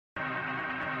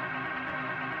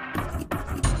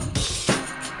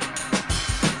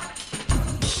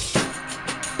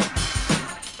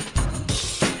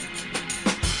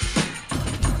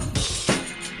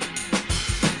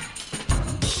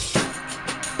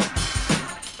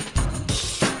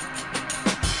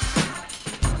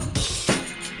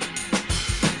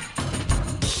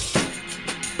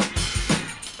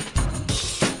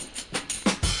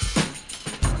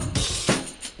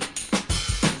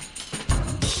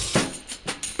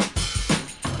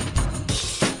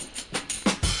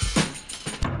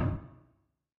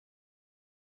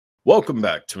Welcome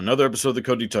back to another episode of the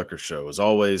Cody Tucker Show. As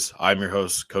always, I'm your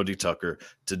host, Cody Tucker.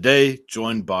 Today,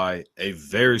 joined by a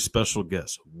very special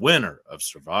guest, winner of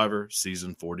Survivor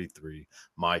Season 43,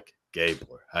 Mike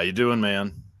Gabler. How you doing,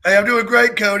 man? Hey, I'm doing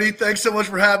great, Cody. Thanks so much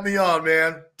for having me on,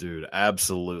 man. Dude,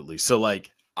 absolutely. So,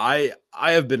 I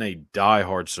have been a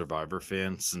diehard Survivor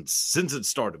fan since it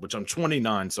started, which I'm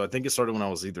 29, so I think it started when I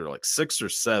was either like 6 or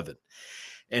 7,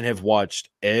 and have watched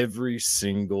every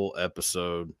single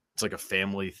episode. It's like a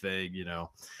family thing, you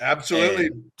know. Absolutely.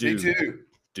 And, Me too.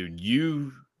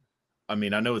 Dude, I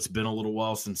mean, I know it's been a little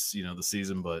while since, the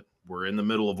season, but we're in the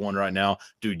middle of one right now.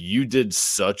 Dude, you did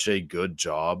such a good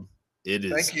job. It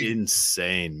is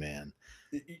insane, man.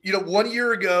 1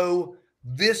 year ago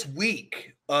this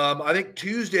week, I think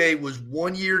Tuesday was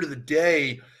 1 year to the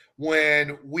day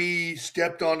when we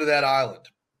stepped onto that island.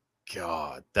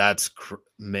 God, that's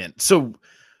man. So,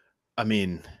 I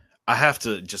mean, I have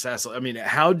to just ask,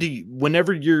 how do you,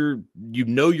 whenever you're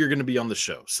going to be on the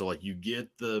show, so like you get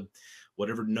the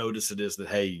whatever notice it is that,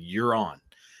 hey, you're on,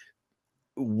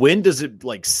 when does it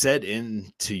like set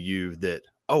into you that,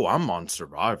 oh, I'm on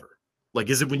Survivor? Like,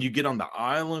 is it when you get on the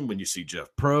island, when you see Jeff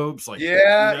Probst? Like,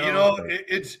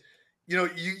 it's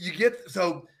you get,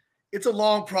 so it's a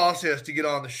long process to get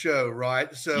on the show,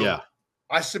 right? So yeah.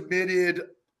 I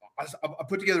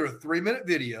put together a 3-minute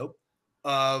video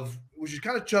of, which is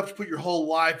kind of tough to put your whole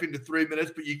life into 3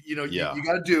 minutes, but you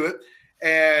got to do it.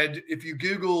 And if you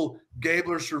Google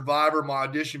Gabler Survivor, my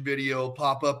audition video will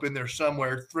pop up in there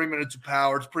somewhere. 3 minutes of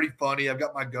power. It's pretty funny. I've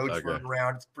got my goats running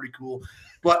around. It's pretty cool.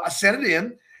 But I sent it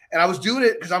in, and I was doing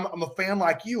it because I'm a fan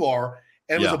like you are,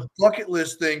 and it was a bucket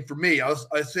list thing for me. I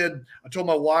told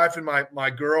my wife and my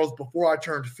girls before I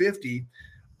turned 50,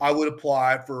 I would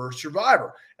apply for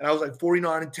Survivor. And I was like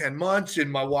 49 in 10 months.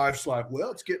 And my wife's like,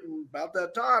 well, it's getting about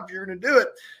that time. You're going to do it.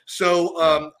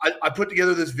 So I put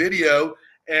together this video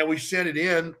and we sent it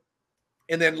in.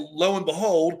 And then lo and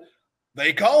behold,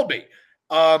 they called me.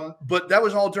 But that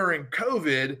was all during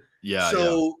COVID. Yeah.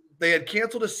 So they had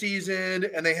canceled a season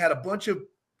and they had a bunch of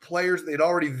players they'd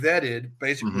already vetted,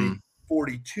 basically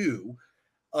 42.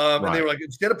 And they were like,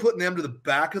 instead of putting them to the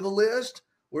back of the list,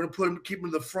 we're going to keep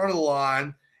them to the front of the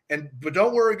line. But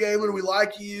don't worry, Gabler, we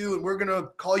like you, and we're gonna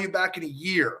call you back in a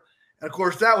year. And of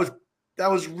course, that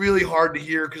was really hard to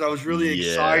hear because I was really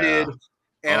excited,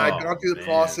 and I'd gone through the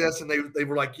process, and they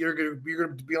were like, you're gonna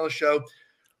be on the show.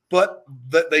 But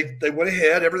they went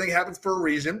ahead. Everything happens for a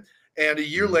reason. And a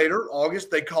year later,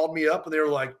 August, they called me up and they were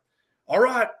like, all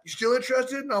right, you still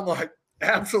interested? And I'm like,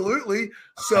 absolutely.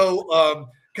 So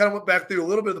kind of went back through a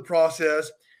little bit of the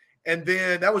process, and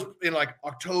then that was in like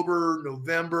October,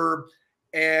 November.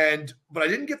 But I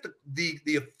didn't get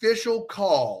the official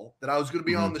call that I was going to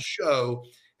be on the show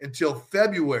until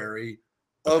February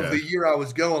of the year I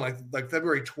was going, like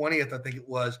February 20th, I think it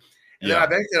was. And then I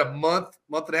basically had a month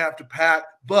and a half to pack.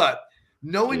 But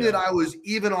knowing that I was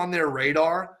even on their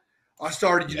radar, I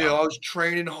started, I was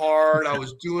training hard. I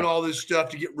was doing all this stuff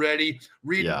to get ready,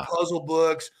 reading puzzle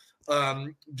books,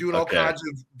 doing all kinds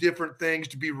of different things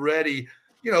to be ready,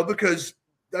 because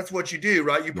that's what you do,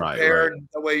 right? You prepare, and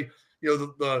that way,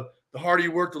 the harder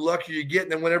you work, the luckier you get.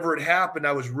 And then whenever it happened,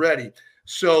 I was ready.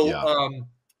 So,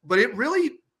 but it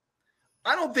really,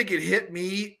 I don't think it hit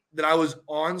me that I was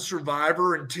on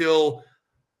Survivor until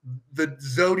the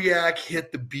Zodiac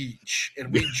hit the beach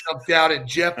and we jumped out and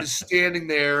Jeff is standing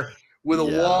there with a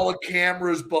wall of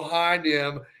cameras behind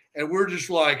him. And we're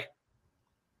just like,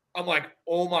 I'm like,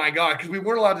 oh my God. Cause we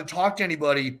weren't allowed to talk to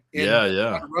anybody in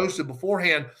Roasted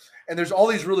beforehand. And there's all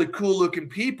these really cool looking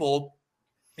people.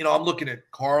 I'm looking at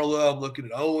Carla, I'm looking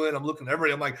at Owen, I'm looking at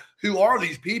everybody. I'm like, who are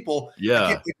these people? Yeah. I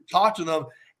can't wait to talk to them.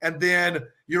 And then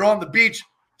you're on the beach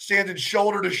standing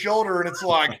shoulder to shoulder. And it's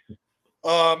like,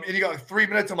 and you got like 3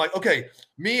 minutes. I'm like, okay,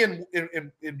 me and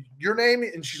your name.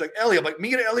 And she's like, Ellie. I'm like,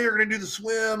 me and Ellie are going to do the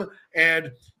swim.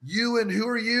 And you and who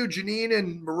are you? Janine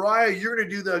and Mariah, you're going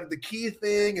to do the key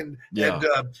thing. And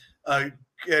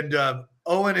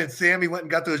Owen and Sammy went and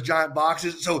got those giant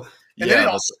boxes. So, and then it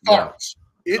all starts.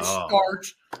 It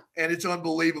starts, and it's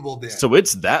unbelievable then. So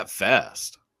it's that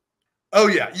fast. Oh,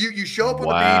 yeah. You show up on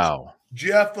the beach.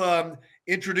 Jeff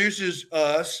introduces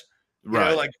us,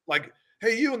 like,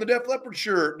 hey, you in the Def Leppard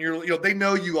shirt. And they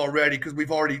know you already because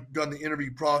we've already done the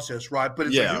interview process, right? But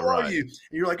it's like, who are you? And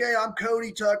you're like, hey, I'm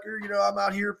Cody Tucker. I'm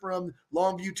out here from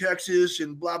Longview, Texas,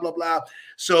 and blah, blah, blah.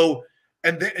 So,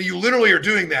 and then you literally are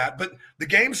doing that. But the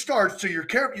game starts, so you're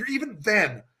careful.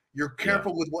 You're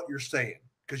careful with what you're saying.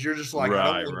 Because you're just like,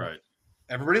 right.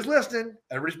 Everybody's listening.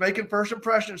 Everybody's making first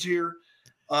impressions here.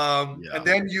 And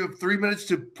then you have 3 minutes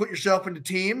to put yourself into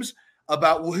teams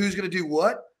about who's going to do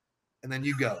what. And then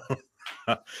you go.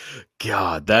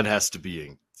 God, that has to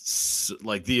be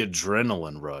like the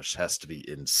adrenaline rush has to be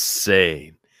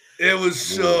insane. It was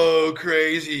so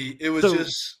crazy. It was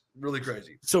just really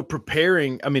crazy. So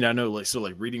preparing, I mean, I know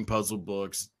like reading puzzle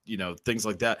books, things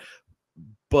like that,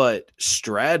 but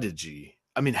strategy,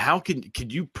 I mean, how can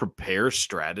you prepare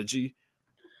strategy?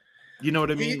 You know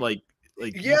what I mean? Like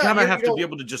you kind of have to be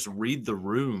able to just read the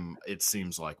room, it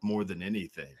seems like, more than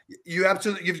anything. You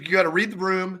absolutely, you got to read the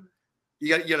room.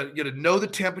 You got to know the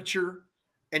temperature,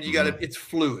 and you got to, it's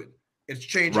fluid. It's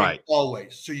changing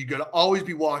always. So you got to always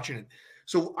be watching it.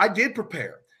 So I did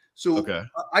prepare. So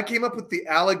I came up with the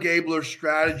Gabler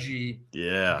strategy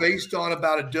based on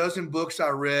about a dozen books I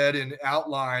read and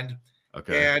outlined.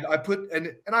 And I put,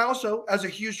 and I also, as a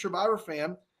huge Survivor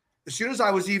fan, as soon as I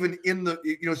was even in the,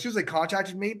 as soon as they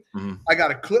contacted me, I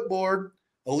got a clipboard,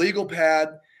 a legal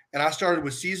pad, and I started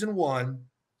with season 1,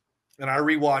 and I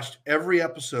rewatched every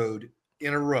episode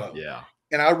in a row. Yeah.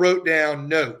 And I wrote down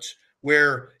notes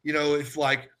where, if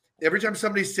like every time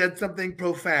somebody said something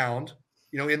profound,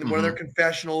 in one of their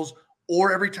confessionals,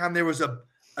 or every time there was an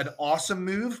awesome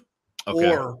move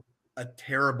or a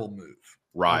terrible move.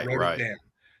 Right.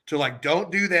 To like, don't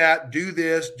do that, do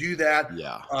this, do that.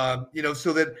 Yeah.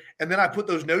 So that, and then I put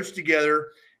those notes together,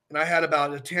 and I had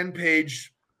about a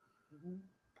 10-page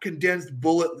condensed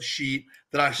bullet sheet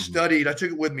that I studied. I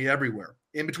took it with me everywhere.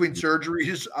 In between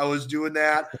surgeries, I was doing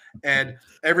that and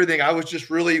everything. I was just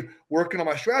really working on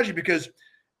my strategy because,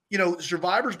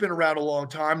 Survivor's been around a long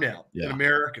time now in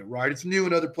America, right? It's new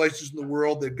in other places in the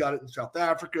world. They've got it in South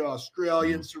Africa,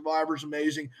 Australian Survivor's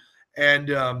amazing.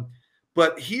 And,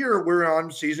 but here we're on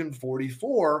season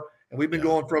 44, and we've been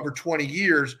going for over 20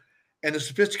 years. And the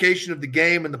sophistication of the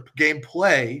game and the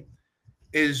gameplay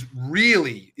is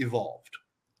really evolved.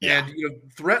 Yeah. And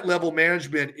threat level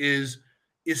management is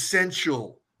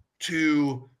essential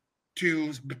to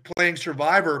playing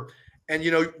Survivor. And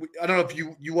I don't know if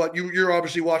you're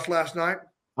obviously watched last night.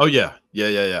 Oh yeah.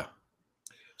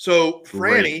 So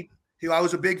Franny, who I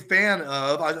was a big fan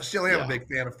of, I still am a big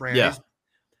fan of Franny's,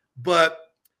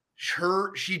 but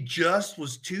she just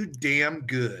was too damn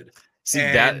good. See,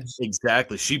 that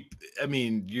exactly.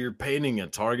 You're painting a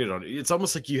target on it. It's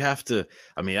almost like you have to,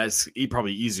 it's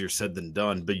probably easier said than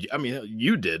done, but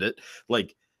you did it.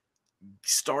 Like,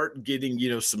 start getting,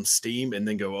 some steam and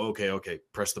then go, okay,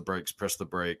 press the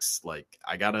brakes. Like,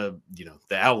 I gotta,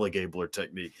 the Gabler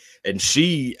technique. And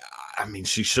she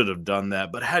should have done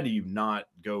that, but how do you not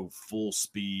go full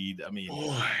speed?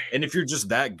 And if you're just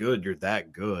that good, you're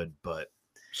that good, but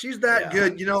she's that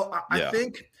good. I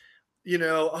think,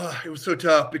 it was so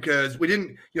tough because we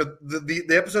didn't, the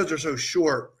episodes are so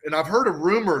short, and I've heard a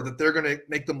rumor that they're going to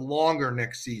make them longer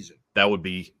next season. That would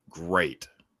be great.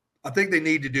 I think they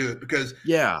need to do it because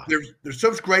there's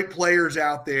such great players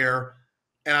out there,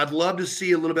 and I'd love to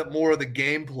see a little bit more of the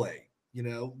gameplay,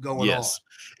 going on.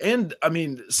 And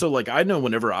so like, I know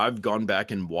whenever I've gone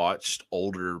back and watched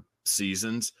older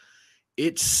seasons,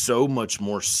 it's so much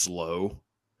more slow.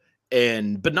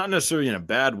 But not necessarily in a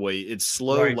bad way. It's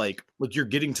slow, like you're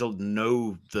getting to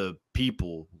know the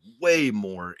people way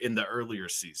more in the earlier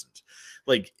seasons.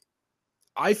 Like,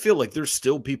 I feel like there's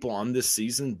still people on this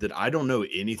season that I don't know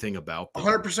anything about.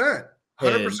 100%.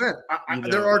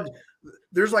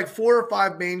 There's like 4 or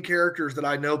 5 main characters that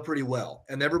I know pretty well,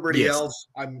 and everybody else,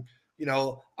 I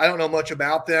don't know much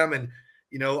about them. And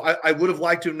I would have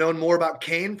liked to have known more about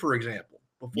Kane, for example,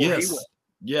 before he went.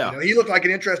 Yeah. He looked like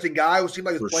an interesting guy. It seemed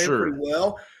like he was playing pretty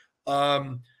well.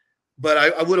 But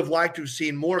I would have liked to have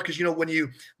seen more because, when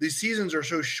these seasons are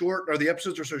so short, or the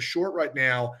episodes are so short right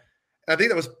now. And I think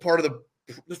that was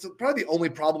that's probably the only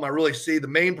problem I really see. The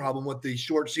main problem with the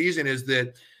short season is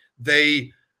that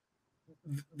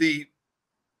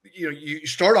you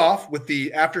start off with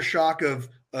the aftershock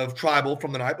of Tribal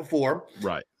from the night before.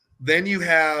 Right. Then you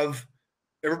have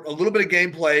a little bit of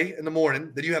gameplay in the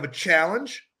morning. Then you have a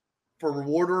challenge for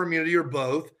reward or immunity or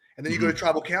both. And then you go to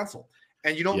Tribal Council.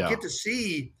 And you don't get to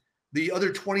see the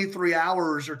other 23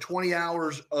 hours or 20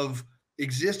 hours of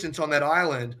existence on that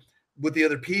island with the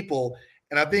other people.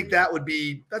 And I think that's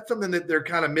something that they're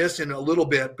kind of missing a little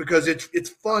bit because it's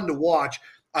fun to watch.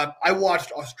 I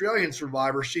watched Australian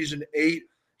Survivor season 8,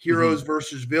 Heroes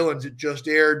versus Villains. It just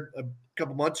aired a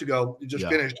couple months ago. It just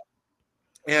finished.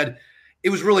 And it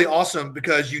was really awesome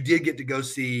because you get to go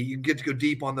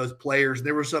deep on those players.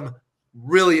 There were some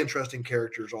really interesting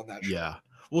characters on that show. Yeah.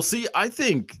 Well, see, I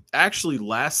think actually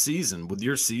last season with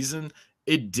your season,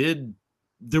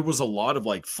 there was a lot of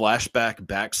like flashback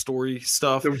backstory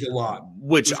stuff. There was a lot,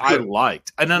 which I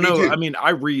liked. And I know, I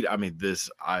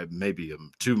maybe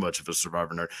am too much of a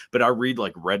Survivor nerd, but I read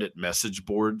like Reddit message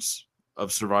boards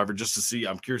of Survivor just to see.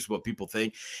 I'm curious what people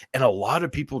think. And a lot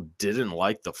of people didn't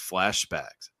like the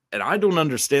flashbacks. And I don't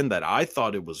understand that. I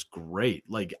thought it was great.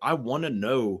 Like, I want to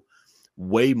know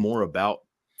way more about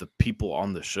the people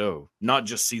on the show, not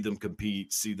just see them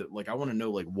compete, see that, like, I want to know,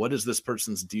 like, what is this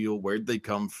person's deal? Where'd they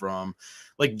come from?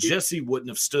 Like, Jesse wouldn't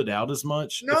have stood out as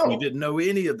much if we didn't know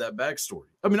any of that backstory.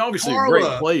 I mean, obviously Carla, a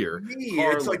great player.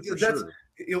 Carla, it's like, that's,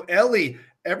 sure. Ellie,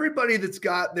 everybody that's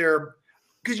got their,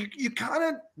 because you kind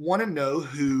of want to know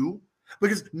who,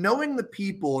 because knowing the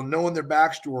people and knowing their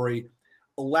backstory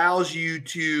allows you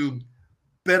to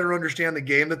better understand the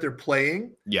game that they're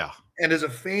playing. Yeah. And as a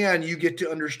fan, you get to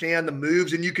understand the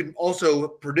moves, and you can also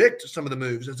predict some of the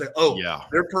moves and say, oh, yeah,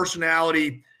 their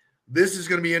personality, this is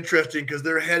going to be interesting because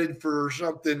they're headed for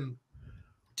something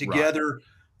together.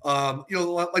 Right.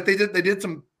 Like they did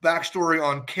some backstory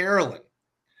on Carolyn.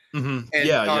 Mm-hmm.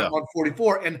 And on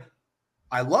 44. And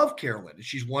I love Carolyn.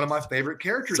 She's one of my favorite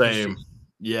characters. Same.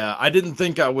 Yeah. I didn't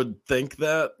think I would think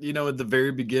that, at the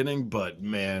very beginning, but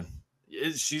man,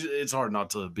 it's hard not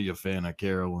to be a fan of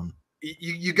Carolyn.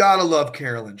 You gotta love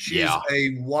Carolyn. She's a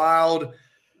wild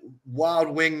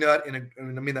wingnut, and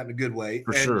I mean that in a good way.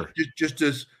 For sure. Just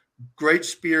this great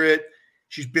spirit.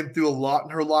 She's been through a lot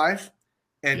in her life,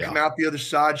 and come out the other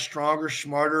side stronger,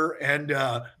 smarter, and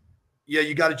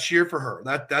you got to cheer for her.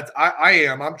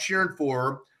 I'm cheering for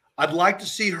her. I'd like to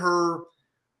see her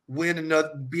win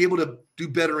and be able to do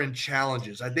better in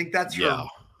challenges. I think that's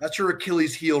her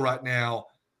Achilles heel right now.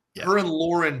 Yeah. Her and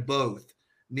Lauren both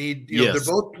need, they're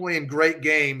both playing great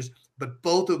games, but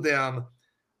both of them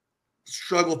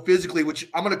struggle physically, which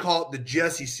I'm going to call it the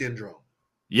Jesse syndrome.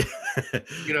 Yeah.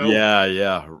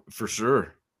 Yeah, for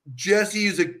sure. Jesse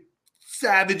is a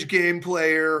savage game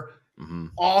player,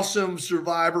 awesome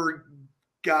Survivor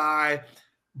guy,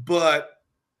 but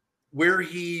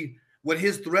when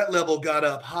his threat level got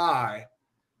up high,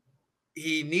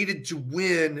 he needed to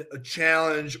win a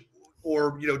challenge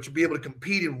or, to be able to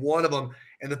compete in one of them.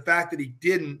 And the fact that he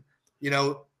didn't,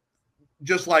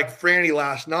 just like Franny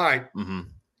last night,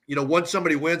 once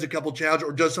somebody wins a couple challenges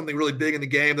or does something really big in the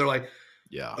game, they're like,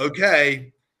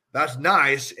 okay, that's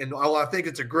nice. And I think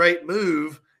it's a great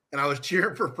move. And I was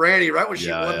cheering for Franny right when she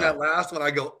won that last one.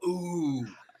 I go, ooh.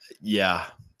 Yeah.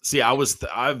 See,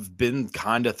 I've been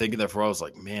kind of thinking that for, I was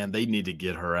like, man, they need to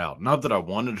get her out. Not that I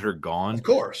wanted her gone, of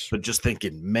course, but just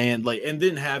thinking, man, like, and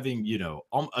then having,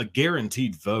 a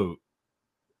guaranteed vote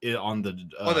on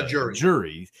the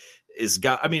jury is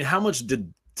got. I mean, how much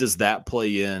does that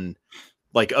play in,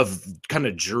 like, of kind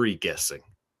of jury guessing,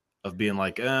 of being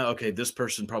like, okay, this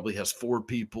person probably has 4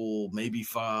 people, maybe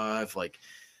 5. Like,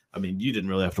 I mean, you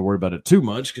didn't really have to worry about it too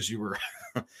much because you were.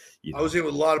 I was in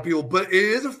with a lot of people, but it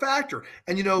is a factor.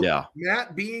 And,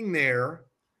 Matt being there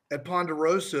at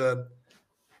Ponderosa,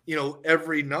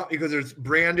 every night, because there's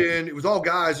Brandon, it was all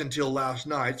guys until last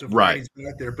night. So Franny's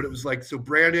back there, but it was like, so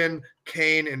Brandon,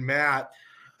 Kane, and Matt,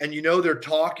 and, they're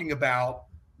talking about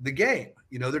the game,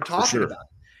 they're talking about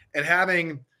it. And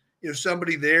having,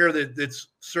 somebody there that's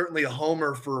certainly a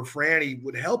homer for Franny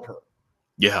would help her.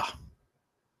 Yeah.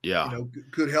 Yeah.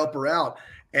 Could help her out.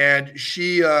 And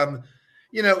she,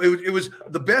 it was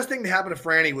the best thing to happen to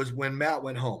Franny was when Matt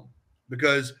went home,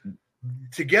 because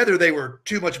together they were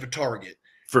too much of a target.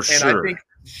 For sure. And I think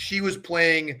she was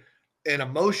playing an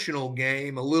emotional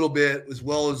game a little bit, as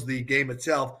well as the game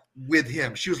itself, with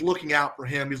him. She was looking out for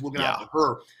him. He was looking out for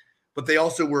her. But they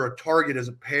also were a target as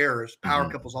a pair, as power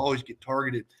couples always get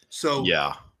targeted. So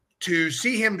to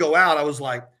see him go out, I was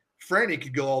like, Franny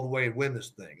could go all the way and win this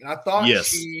thing. And I thought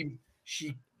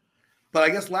she, but I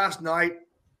guess last night,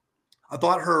 I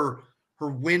thought her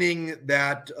winning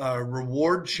that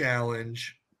reward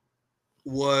challenge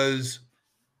was,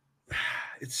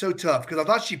 it's so tough, because I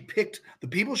thought she picked the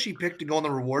people she picked to go on the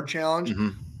reward challenge,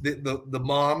 the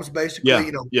moms,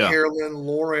 basically, Carolyn,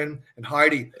 Lauren, and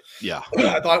Heidi. Yeah.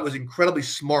 I thought it was incredibly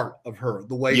smart of her,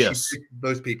 the way she picked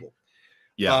those people.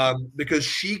 Yeah. Because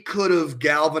she could have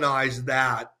galvanized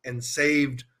that and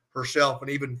saved herself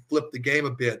and even flipped the game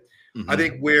a bit. I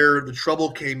think where the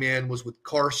trouble came in was with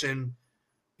Carson,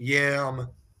 Yam,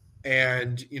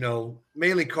 and,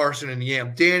 mainly Carson and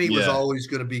Yam. Danny was always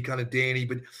going to be kind of Danny,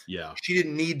 but she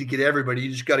didn't need to get everybody.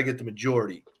 You just got to get the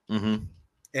majority.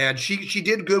 And she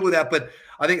did good with that, but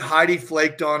I think Heidi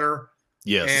flaked on her.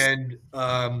 Yes. And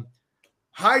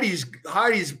Heidi's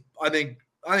I think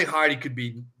Heidi could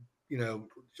be,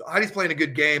 Heidi's playing a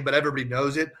good game, but everybody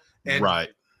knows it. And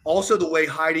also the way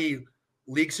Heidi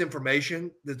leaks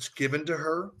information that's given to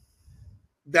her,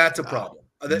 that's a problem.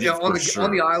 On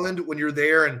the island, when you're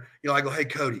there and, I go, hey,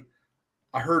 Cody,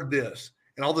 I heard this.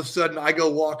 And all of a sudden I go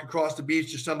walk across the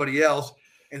beach to somebody else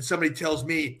and somebody tells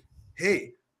me,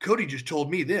 hey, Cody just told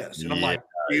me this. And I'm like,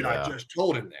 dude, I just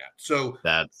told him that. So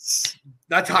that's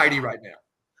Heidi right now.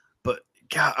 But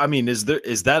God, I mean, is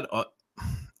that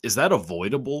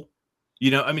avoidable?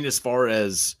 You know, I mean, as far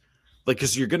as like,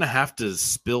 because you're going to have to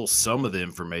spill some of the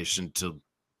information to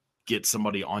get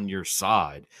somebody on your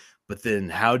side. But then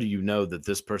how do you know that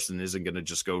this person isn't going to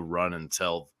just go run and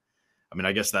tell? I mean,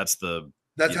 I guess that's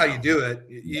how you do it.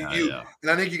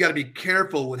 And I think you got to be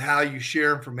careful with how you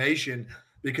share information,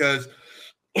 because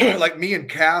like me and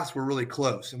Cass were really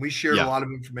close and we shared a lot of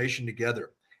information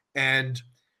together. And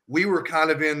we were kind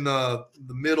of in the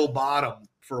middle bottom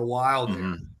for a while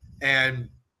there. And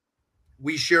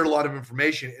we shared a lot of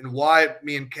information, and why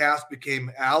me and Cass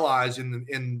became allies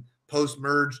in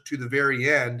post-merge to the very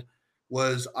end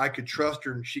was I could trust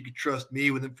her and she could trust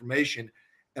me with information.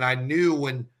 And I knew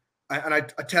when I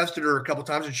tested her a couple of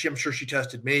times, and I'm sure she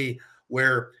tested me,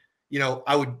 where, you know,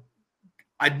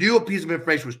 I knew a piece of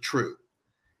information was true.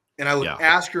 And I would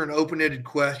ask her an open-ended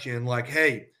question like,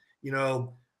 hey, you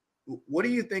know, what do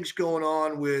you think's going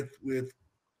on with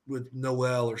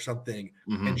Noelle or something?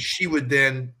 And she would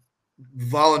then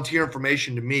volunteer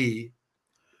information to me,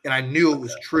 and I knew it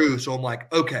was true. So I'm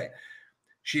like, okay,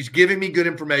 she's giving me good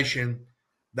information.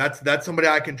 That's somebody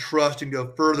I can trust and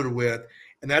go further with.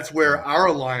 And that's where our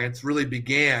alliance really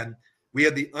began. We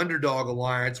had the Underdog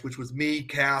Alliance, which was me,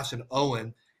 Cass, and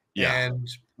Owen. And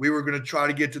we were going to try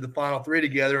to get to the final three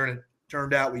together, and it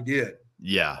turned out we did.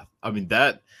 Yeah. I mean,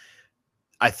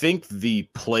 I think the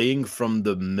playing from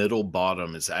the middle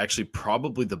bottom is actually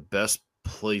probably the best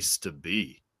place to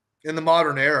be. In the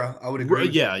modern era, I would agree.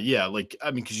 Yeah. Like,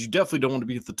 I mean, because you definitely don't want to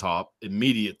be at the top,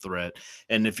 immediate threat.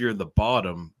 And if you're at the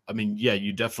bottom, I mean, yeah,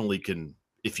 you definitely can.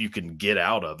 If you can get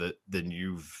out of it, then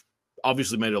you've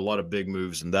obviously made a lot of big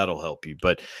moves, and that'll help you.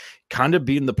 But kind of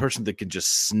being the person that can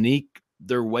just sneak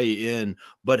their way in,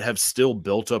 but have still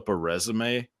built up a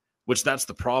resume, which that's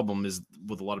the problem is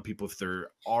with a lot of people, if they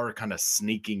are kind of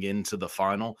sneaking into the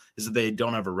final, is that they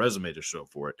don't have a resume to show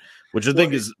for it, which I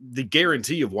think is the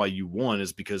guarantee of why you won,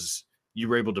 is because you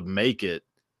were able to make it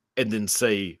and then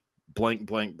say blank,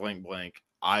 blank, blank, blank,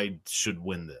 I should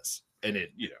win this. And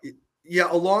it, you know.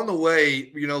 Yeah, along the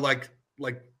way, you know, like,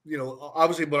 you know,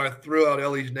 obviously when I threw out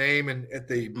Ellie's name and at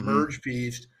the merge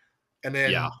feast and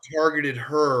then targeted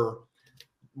her,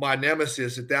 my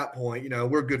nemesis at that point, you know,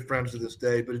 we're good friends to this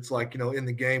day, but it's like, you know, in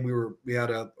the game we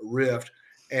had a rift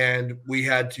and we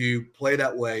had to play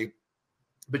that way.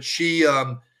 But she,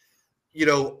 you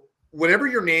know, whenever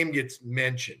your name gets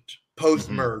mentioned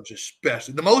post-merge,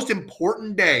 especially the most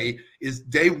important day is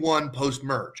day one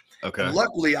post-merge. Okay. And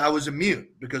luckily I was immune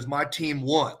because my team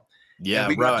won. Yeah,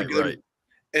 right.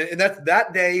 And that's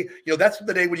that day, you know, that's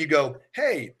the day when you go,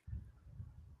 hey,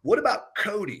 what about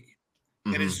Cody?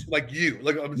 And it's like you,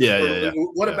 like,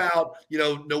 what about, you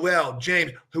know, Noelle,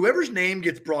 James, whoever's name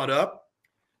gets brought up,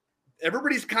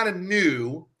 everybody's kind of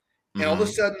new. And all of a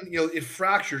sudden, you know, it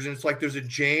fractures, and it's like there's a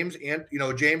James and, you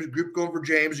know, James group going for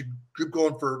James, group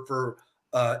going for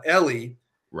Ellie.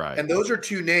 Right. And those are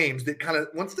two names that kind of,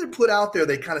 once they're put out there,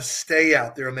 they kind of stay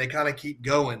out there and they kind of keep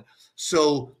going.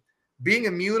 So being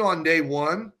immune on day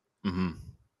one,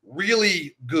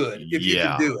 really good if you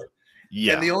can do it.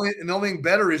 Yeah. And the only thing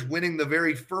better is winning the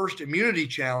very first immunity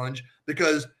challenge,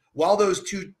 because while those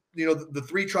two, you know, the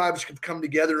three tribes have come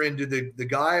together into the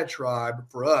Gaia tribe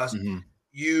for us,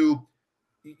 you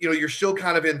know, you're still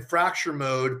kind of in fracture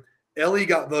mode. Ellie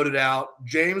got voted out.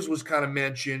 James was kind of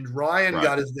mentioned. Ryan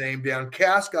got his name down.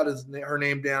 Cass got her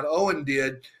name down. Owen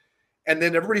did. And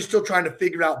then everybody's still trying to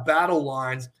figure out battle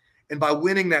lines. And by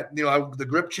winning that, you know, the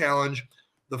grip challenge,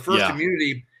 the first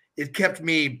immunity, it kept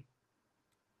me,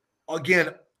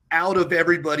 again, out of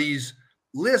everybody's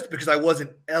list because I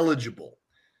wasn't eligible.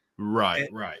 Right.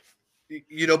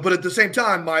 You know, but at the same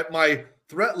time, my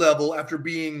threat level after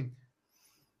being,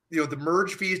 you know, the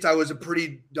merge feast, I was a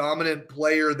pretty dominant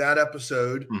player that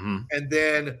episode. And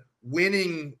then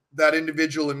winning that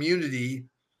individual immunity,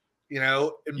 you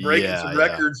know, and breaking some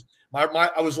records.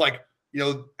 I was like, you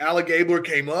know, Mike Gabler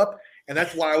came up, and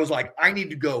that's why I was like, I need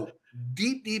to go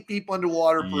deep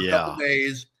underwater for a couple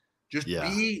days. Just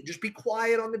be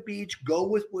quiet on the beach. Go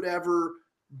with whatever.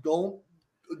 Don't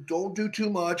do too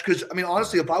much. Because I mean,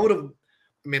 honestly, if I would have,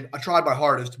 I mean, I tried my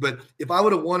hardest, but if I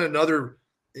would have won another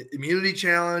immunity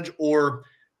challenge or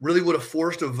really would have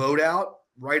forced a vote out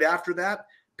right after that,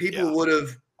 people would have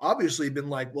obviously been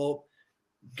like, well,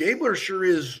 Gabler sure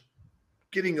is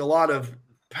getting a lot of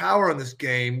power in this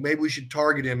game. Maybe we should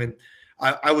target him. And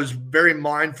I was very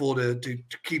mindful to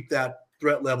keep that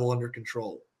threat level under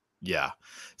control. Yeah.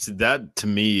 So that to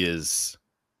me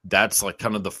that's like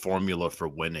kind of the formula for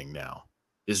winning now,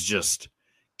 is just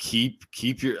keep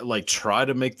your try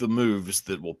to make the moves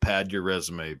that will pad your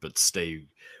resume, but stay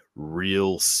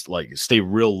real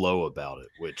low about it,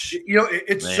 which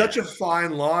it's such a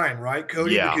fine line, right,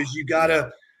 Cody? Yeah. Because you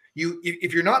gotta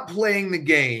if you're not playing the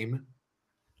game,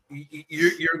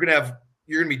 you're gonna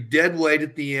be dead weight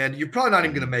at the end. You're probably not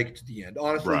even gonna make it to the end.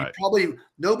 Honestly, Right.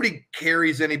 Nobody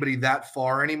carries anybody that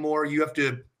far anymore. You have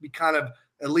to be kind of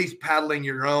at least paddling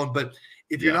your own. But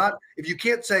if you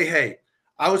can't say, hey,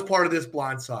 I was part of this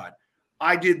blind side,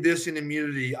 I did this in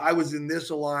immunity, I was in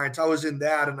this alliance, I was in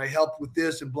that, and I helped with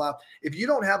this and blah. If you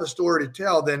don't have a story to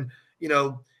tell, then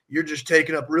you're just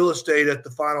taking up real estate at the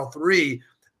final three.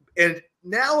 And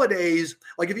nowadays,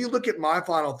 like if you look at my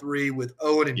final three with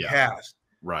Owen and Cass,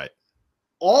 right,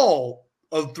 all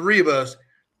of three of us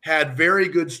had very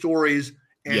good stories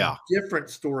and different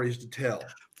stories to tell.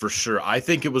 For sure. I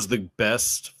think it was the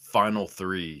best final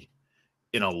three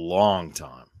in a long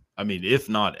time. I mean, if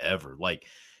not ever. Like,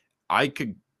 I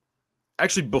could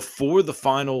actually, before the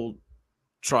final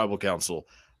tribal council,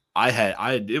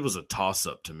 it was a toss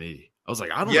up to me. I was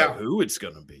like, I don't know who it's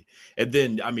going to be. And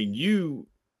then, I mean, you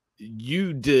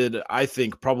did, I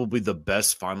think, probably the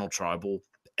best final tribal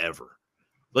ever.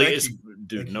 Like,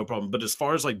 no problem. But as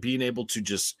far as like being able to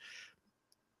just,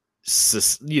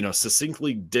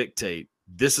 succinctly dictate,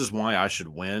 this is why I should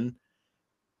win.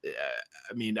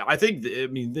 I mean,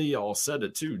 they all said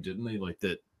it too, didn't they? Like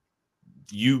that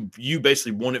you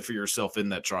basically won it for yourself in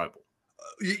that tribal.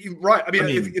 Right. I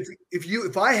mean,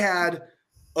 if I had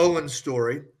Owen's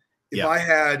story, if I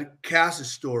had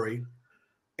Cass's story,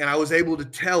 and I was able to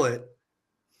tell it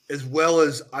as well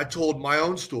as I told my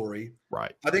own story,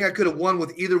 right, I think I could have won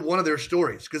with either one of their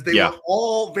stories because they were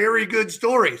all very good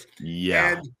stories.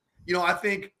 Yeah. And, I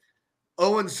think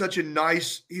Owen's such an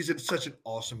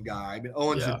awesome guy. I mean,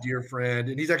 Owen's a dear friend,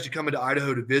 and he's actually coming to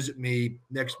Idaho to visit me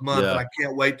next month, and I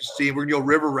can't wait to see him. We're going to go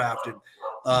river rafting.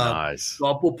 Nice.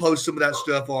 So we'll post some of that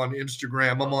stuff on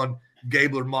Instagram. I'm on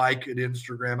Gabler Mike at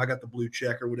Instagram. I got the blue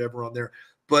check or whatever on there.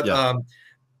 But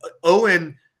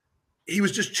Owen, he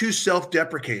was just too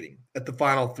self-deprecating at the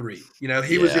final three. He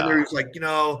was in there. He was like,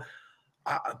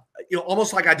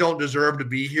 almost like I don't deserve to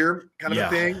be here kind of a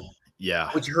thing.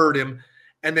 Yeah. Which hurt him.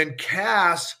 And then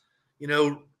Cass,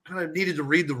 kind of needed to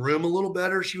read the room a little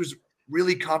better. She was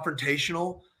really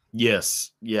confrontational.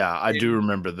 Yes. Yeah. I do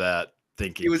remember that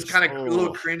thinking. He was kind of a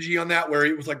little cringy on that, where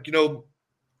he was like, you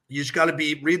just got to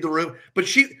read the room. But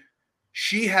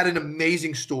she had an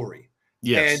amazing story.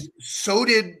 Yes. And so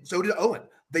did Owen.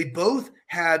 They both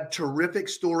had terrific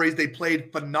stories. They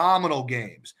played phenomenal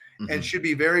games and should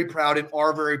be very proud and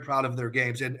are very proud of their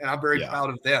games. And I'm very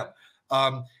proud of them.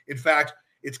 In fact,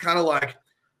 it's kind of like,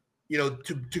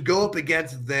 to go up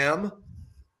against them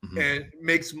and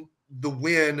makes the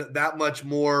win that much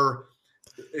more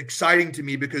exciting to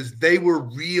me because they were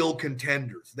real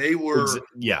contenders. They were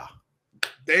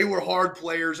hard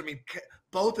players. I mean,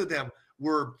 both of them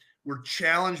were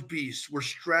challenge beasts, were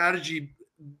strategy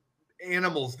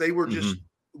animals. They were just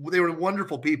they were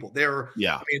wonderful people. They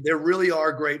really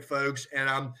are great folks, and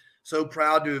I'm so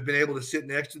proud to have been able to sit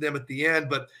next to them at the end.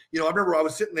 But I remember I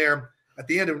was sitting there at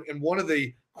the end, and one of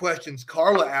the questions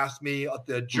Carla asked me at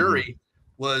the jury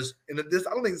was, and this,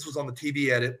 I don't think this was on the TV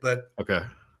edit, but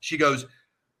she goes,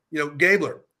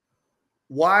 Gabler,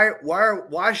 why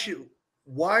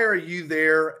are you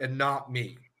there and not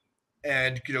me?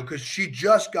 And because she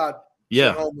just got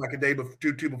home like a day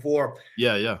two before.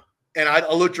 And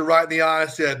I looked her right in the eye and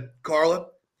I said, Carla,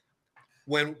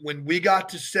 when we got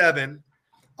to 7,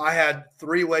 I had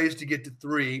 3 ways to get to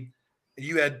 3, and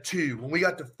you had 2. When we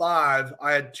got to 5,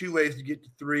 I had 2 ways to get to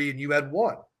 3, and you had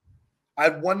 1. I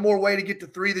had 1 more way to get to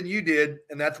 3 than you did,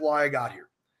 and that's why I got here.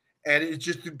 And it's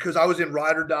just because I was in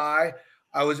ride or die.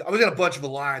 I was in a bunch of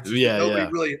alliances.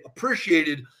 Nobody really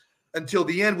appreciated until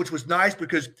the end, which was nice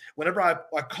because whenever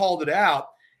I called it out,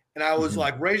 and I was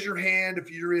like, raise your hand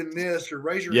if you're in this, or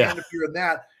raise your hand if you're in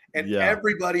that. And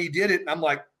everybody did it. And I'm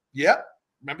like, yep.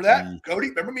 Remember that, Cody?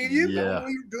 Remember me and you? Remember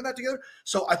we were doing that together?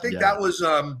 So I think that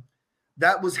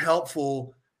was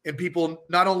helpful in people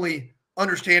not only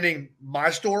understanding my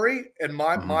story and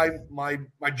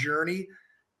my journey,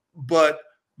 but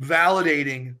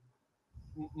validating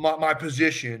my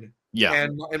position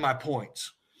and my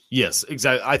points. Yes,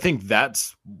 exactly. I think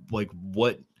that's like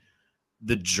what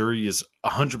the jury is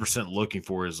 100% looking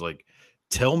for is like,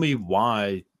 tell me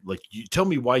why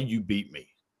you beat me.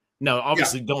 Now,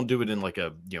 obviously don't do it in like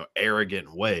a,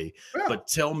 arrogant way, but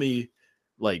tell me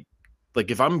like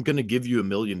if I'm going to give you $1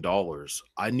 million,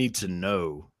 I need to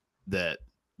know that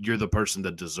you're the person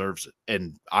that deserves it.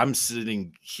 And I'm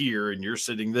sitting here and you're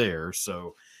sitting there.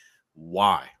 So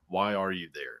why are you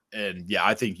there? And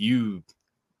I think you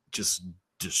just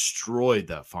destroyed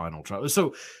that final tribal.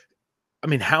 So, I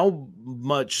mean, how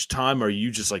much time are you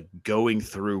just like going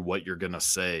through what you're going to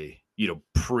say,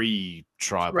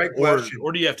 pre-tribal? Great question.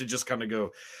 Or do you have to just kind of go,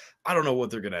 I don't know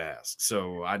what they're going to ask,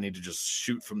 so I need to just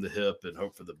shoot from the hip and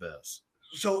hope for the best?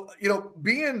 So,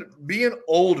 being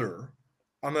older,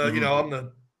 I'm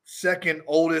the second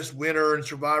oldest winner in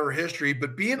Survivor history,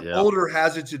 but being older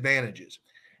has its advantages.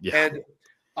 Yeah. And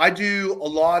I do a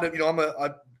lot of,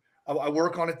 I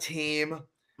work on a team.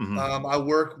 I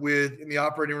work in the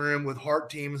operating room with heart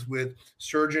teams, with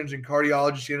surgeons and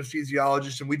cardiologists,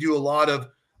 anesthesiologists, and we do a lot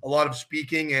of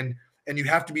speaking, and you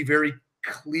have to be very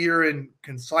clear and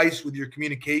concise with your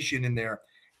communication in there.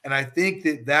 And I think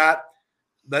that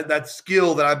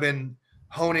skill that I've been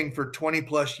honing for 20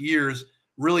 plus years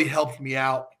really helped me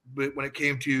out when it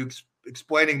came to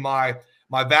explaining my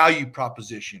value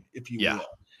proposition, if you will.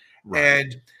 Right.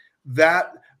 And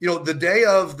that, the day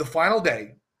of the final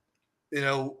day,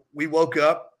 we woke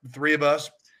up, the three of us,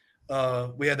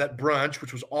 we had that brunch,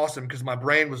 which was awesome because my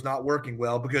brain was not working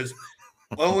well because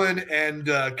Owen and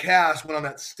Cass went on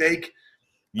that steak.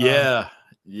 Yeah.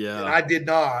 And I did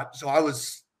not. So I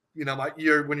was, when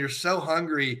you're so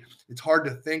hungry, it's hard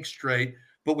to think straight,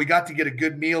 but we got to get a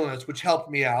good meal in us, which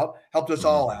helped me out, helped us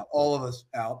all out, all of us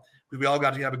out. We all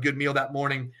got to have a good meal that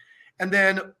morning. And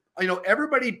then,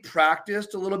 everybody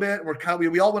practiced a little bit, and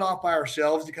we all went off by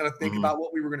ourselves to kind of think about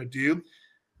what we were going to do.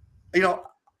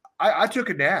 I took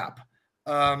a nap.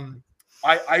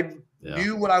 I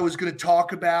knew what I was going to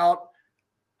talk about.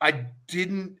 I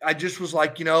just was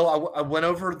like, I went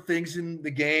over things in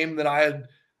the game that I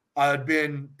had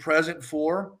been present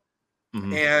for.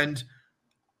 And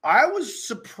I was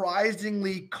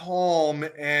surprisingly calm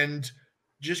and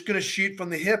just going to shoot from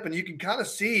the hip. And you can kind of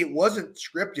see it wasn't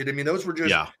scripted. I mean, those were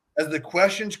just, as the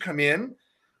questions come in,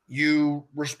 you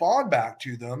respond back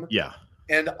to them. Yeah.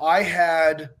 And I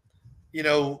had,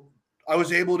 I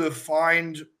was able to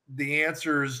find the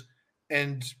answers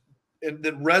and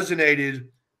that resonated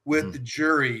with the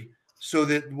jury, so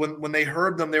that when they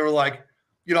heard them, they were like,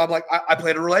 I'm like, I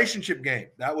played a relationship game.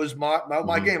 That was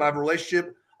my game. I have a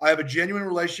relationship. I have a genuine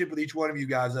relationship with each one of you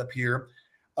guys up here.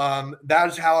 That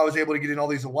is how I was able to get in all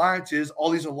these alliances. All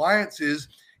these alliances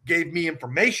gave me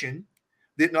information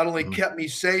that not only kept me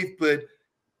safe, but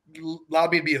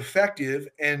allowed me to be effective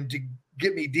and to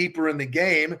get me deeper in the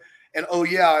game. And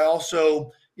I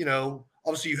also,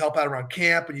 obviously you help out around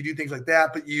camp and you do things like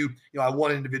that, but I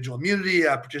won individual immunity.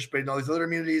 I participated in all these other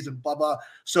immunities and blah, blah.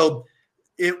 So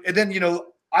and then,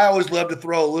 I always love to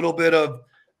throw a little bit of,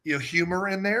 humor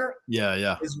in there.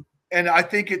 Yeah. And I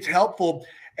think it's helpful.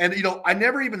 And, I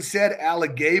never even said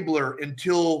Alec Gabler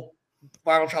until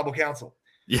Final Tribal Council.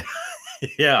 Yeah.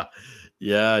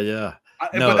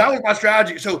 But that was my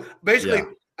strategy. So basically,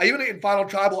 I even in Final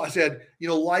Tribal, I said,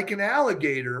 like an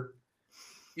alligator,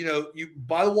 you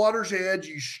by the water's edge,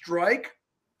 you strike,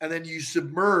 and then you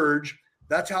submerge.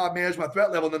 That's how I manage my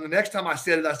threat level. And then the next time I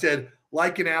said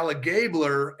like an Alec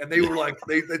Gabler, and they were like,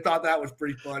 they thought that was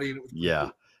pretty funny. And it was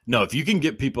cool. No, if you can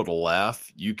get people to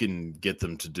laugh, you can get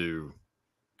them to do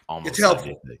almost it's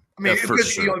helpful. Anything. I mean,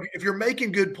 if you're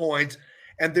making good points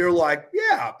and they're like,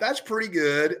 yeah, that's pretty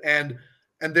good. And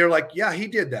they're like, yeah, he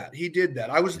did that.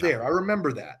 I was there. I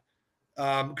remember that.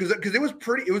 Because it was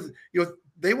pretty, it was,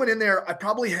 they went in there. I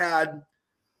probably had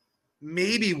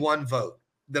maybe one vote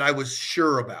that I was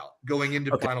sure about going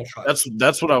into Final Tribal.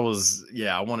 That's what I was.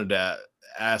 Yeah. I wanted to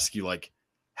ask you, like,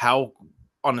 how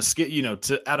on a scale,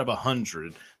 out of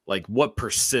 100, like what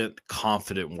 %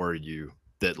 confident were you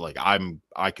that like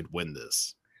I could win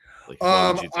this? Like,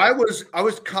 I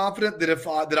was confident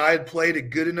that that I had played a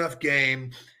good enough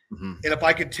game, and if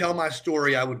I could tell my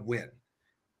story, I would win.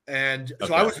 And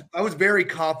so I was very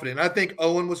confident. I think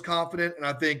Owen was confident, and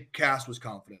I think Cass was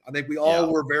confident. I think we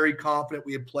all were very confident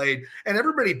we had played, and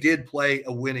everybody did play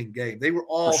a winning game. They were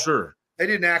all sure. They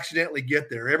didn't accidentally get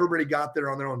there. Everybody got there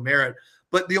on their own merit.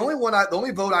 But the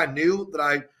only vote I knew that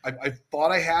I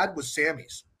thought I had was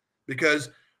Sammy's, because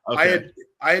I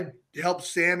had helped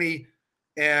Sammy,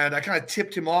 and I kind of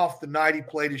tipped him off the night he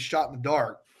played his shot in the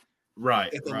dark.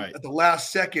 Right. At the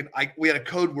last second, we had a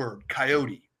code word,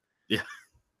 coyote. Yeah.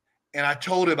 And I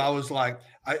told him, I was like,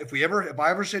 if I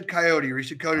ever said coyote or he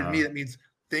said coyote to me, that means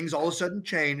things all of a sudden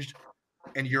changed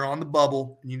and you're on the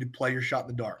bubble and you need to play your shot in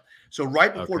the dark. So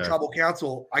right before Tribal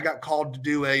Council, I got called to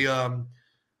do a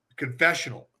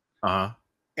confessional.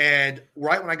 And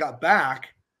right when I got back,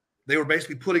 they were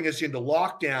basically putting us into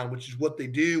lockdown, which is what they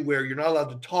do, where you're not allowed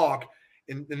to talk.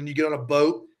 And then you get on a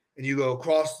boat and you go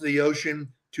across the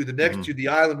ocean to the next to the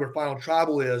island where Final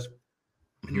Tribal is.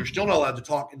 And you're still not allowed to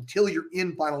talk until you're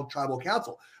in Final Tribal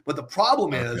Council. But the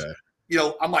problem is,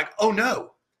 I'm like, oh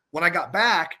no. When I got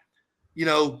back,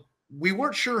 we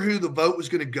weren't sure who the vote was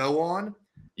going to go on,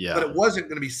 but it wasn't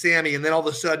going to be Sammy. And then all of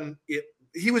a sudden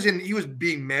he was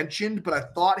being mentioned, but I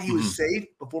thought he was safe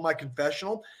before my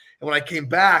confessional. And when I came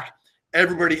back,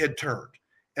 everybody had turned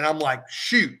and I'm like,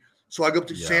 shoot. So I go up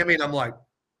to Sammy and I'm like,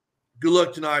 good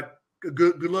luck tonight.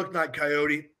 Good luck tonight,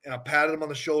 Coyote. And I patted him on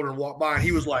the shoulder and walked by and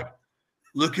he was like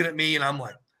looking at me and I'm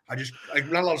like, I'm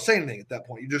not allowed to say anything at that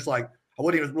point. You're just like, I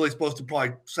wasn't even really supposed to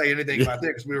probably say anything about that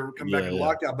because we were coming back in the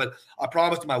lockdown, but I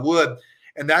promised him I would.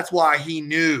 And that's why he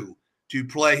knew to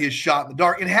play his shot in the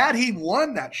dark. And had he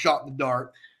won that shot in the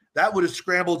dark, that would have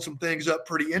scrambled some things up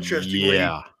pretty interestingly.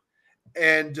 Yeah.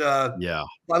 And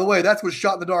by the way, that's what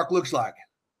shot in the dark looks like.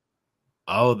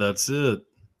 Oh, that's it.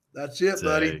 That's it,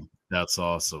 buddy. That's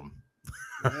awesome.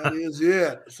 That is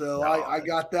it. So I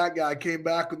got that guy. Came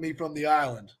back with me from the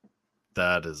island.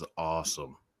 That is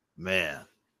awesome, man.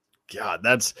 God,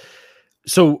 that's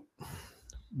so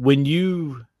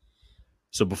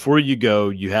before you go,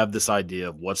 you have this idea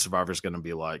of what Survivor's going to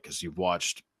be like because you've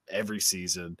watched every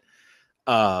season.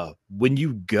 When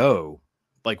you go,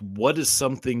 like, what is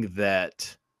something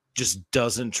that just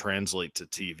doesn't translate to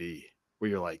TV where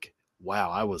you're like, wow,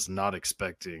 I was not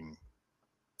expecting,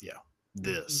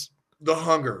 this. The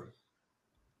hunger.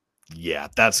 Yeah,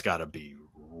 that's got to be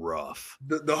rough.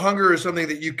 The hunger is something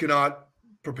that you cannot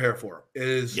prepare for. It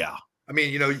is. Yeah. I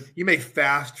mean, you may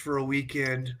fast for a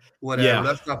weekend, whatever. Yeah.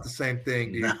 That's not the same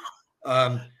thing, dude.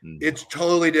 No. It's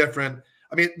totally different.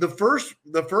 I mean, the first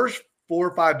 4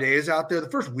 or 5 days out there, the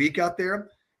first week out there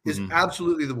is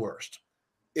absolutely the worst.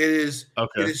 It is.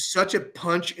 Okay. It is such a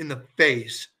punch in the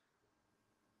face.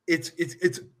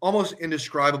 It's almost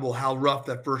indescribable how rough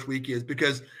that first week is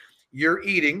because you're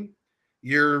eating,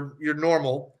 you're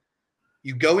normal,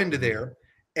 you go into there,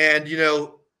 and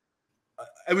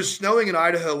it was snowing in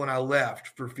Idaho when I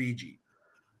left for Fiji.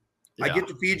 Yeah. I get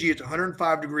to Fiji, it's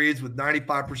 105 degrees with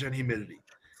 95% humidity.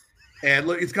 And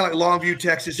look, it's kind of like Longview,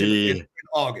 Texas in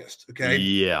August, okay?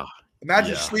 Yeah.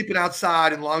 Imagine sleeping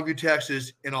outside in Longview,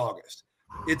 Texas in August.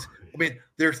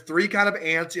 There's 3 kind of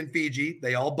ants in Fiji.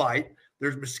 They all bite.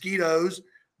 There's mosquitoes.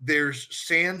 There's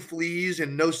sand fleas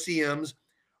and no-see-ums.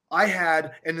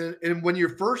 And when you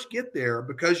first get there,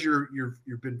 because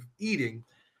you've been eating,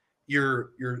 you're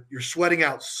sweating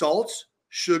out salts,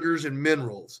 sugars, and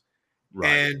minerals,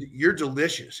 and you're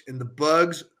delicious. And the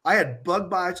bugs, I had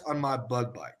bug bites on my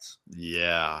bug bites.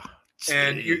 Yeah,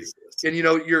 and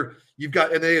you've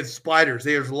got, and they had spiders.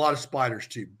 There's a lot of spiders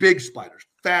too, big spiders,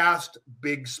 fast,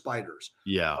 big spiders.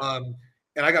 Yeah.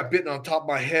 And I got bitten on top of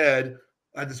my head.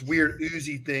 I had this weird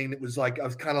oozy thing that was like I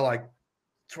was kind of like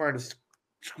trying to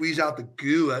squeeze out the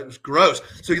goo. It was gross.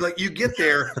 So you get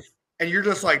there, and you're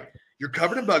just like. You're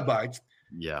covered in bug bites.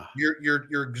 Yeah.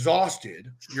 You're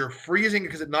exhausted. You're freezing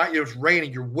because at night it was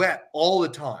raining. You're wet all the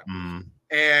time.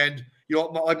 And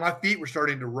my feet were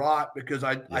starting to rot because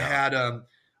I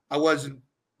wasn't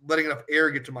letting enough air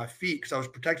get to my feet because I was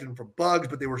protecting them from bugs,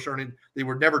 but they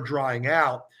were never drying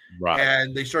out. Right.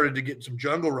 And they started to get some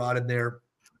jungle rot in there.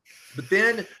 But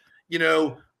then,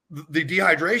 the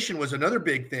dehydration was another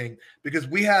big thing because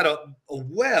we had a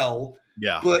well.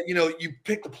 Yeah. But, you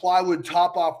pick the plywood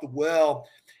top off the well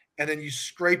and then you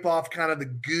scrape off kind of the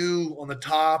goo on the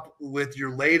top with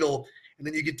your ladle. And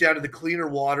then you get down to the cleaner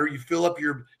water. You fill up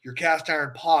your cast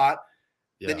iron pot.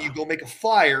 Yeah. Then you go make a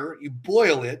fire. You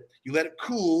boil it. You let it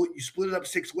cool. You split it up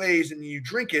 6 ways and you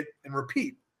drink it and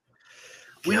repeat.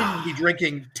 We need to be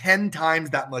drinking 10 times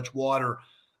that much water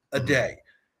a day.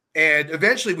 And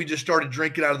eventually we just started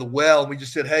drinking out of the well. And we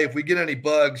just said, hey, if we get any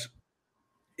bugs,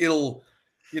 it'll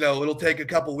take a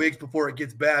couple weeks before it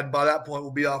gets bad. And by that point,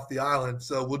 we'll be off the island.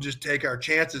 So we'll just take our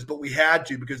chances. But we had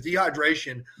to because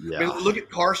dehydration. Yeah. Look at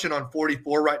Carson on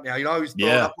 44 right now. He was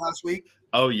throwing up last week.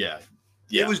 Oh, yeah.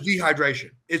 It was dehydration.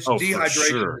 It's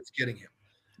dehydration that's getting him.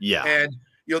 Yeah. And,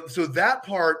 so that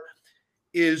part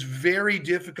is very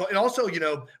difficult. And also,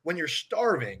 when you're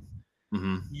starving,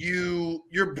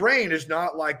 your brain is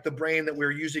not like the brain that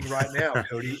we're using right now,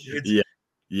 Cody. It's,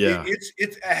 Yeah.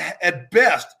 It's at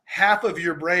best half of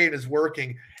your brain is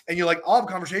working, and you're like, I'll have a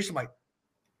conversation like,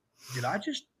 did I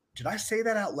say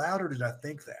that out loud or did I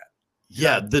think that?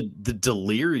 Yeah, the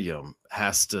delirium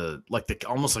has to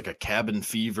almost like a cabin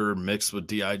fever mixed with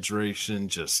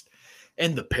dehydration,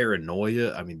 and the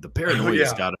paranoia. I mean, the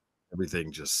paranoia's got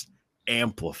everything just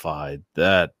amplified.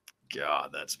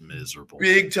 That's miserable.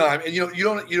 Big time. And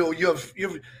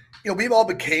we've all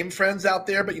became friends out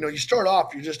there, but you start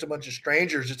off, you're just a bunch of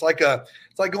strangers. It's like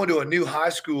going to a new high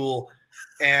school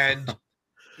and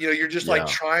you're just like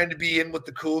trying to be in with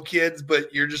the cool kids,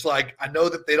 but you're just like, I know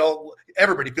that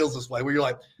everybody feels this way where you're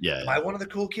like, am I one of the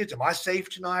cool kids? Am I safe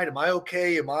tonight? Am I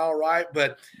okay? Am I all right?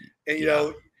 But,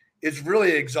 it's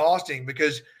really exhausting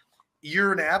because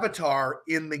you're an avatar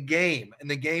in the game, and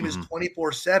the game is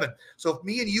 24/7. So if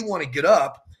me and you want to get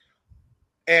up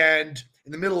and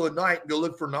in the middle of the night go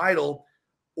look for an idol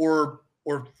or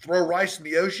throw rice in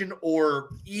the ocean or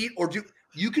eat or do,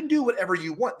 you can do whatever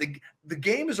you want. The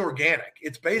game is organic.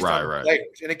 It's based on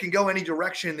players, and it can go any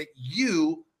direction that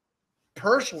you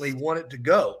personally want it to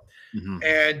go.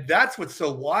 And that's what's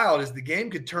so wild is the game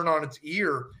could turn on its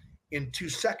ear in 2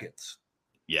 seconds.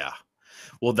 Yeah.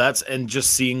 Well, and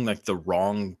just seeing like the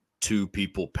wrong two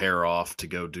people pair off to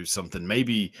go do something.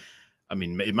 Maybe, I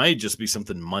mean, it might just be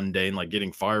something mundane like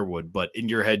getting firewood, but in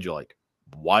your head, you're like,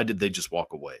 why did they just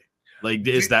walk away? Like,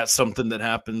 is that something that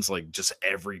happens like just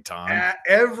every time?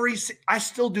 I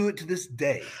still do it to this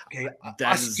day. Okay.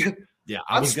 I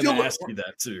was going to ask you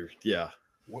that too. Yeah.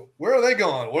 Where are they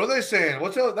going? What are they saying?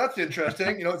 That's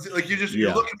interesting. It's like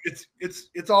you're looking.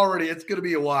 It's already. It's going to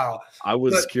be a while. I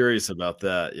was curious about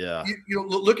that. Yeah.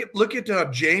 Look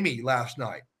at Jamie last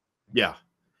night. Yeah.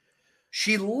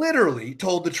 She literally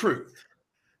told the truth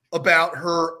about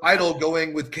her idol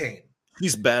going with Kane.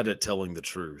 He's bad at telling the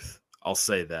truth. I'll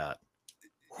say that.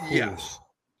 Yes.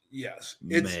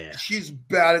 She's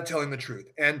bad at telling the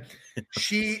truth, and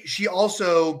she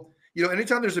also,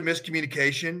 anytime there's a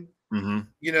miscommunication.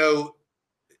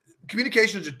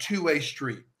 Communication is a two-way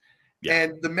street,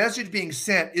 and the message being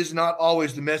sent is not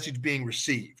always the message being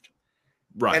received.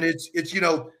 Right. And it's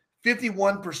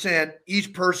 51%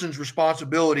 each person's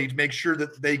responsibility to make sure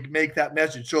that they make that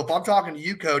message. So if I'm talking to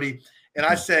you, Cody, and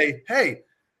I say, hey,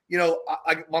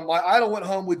 my idol went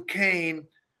home with Kane,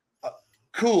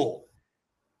 cool.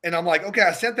 And I'm like, okay,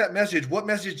 I sent that message. What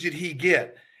message did he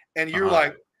get? And you're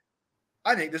like,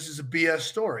 I think this is a BS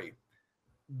story.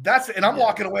 And I'm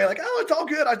walking away like, oh, it's all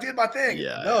good. I did my thing.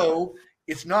 Yeah. No,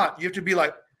 it's not. You have to be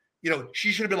like,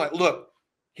 she should have been like, look,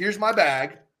 here's my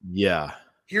bag. Yeah.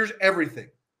 Here's everything.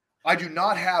 I do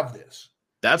not have this.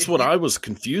 That's what I was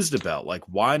confused about. Like,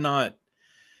 why not?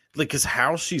 Like, because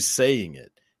how she's saying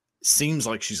it seems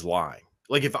like she's lying.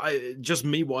 Like, just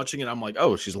me watching it, I'm like,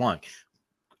 oh, she's lying.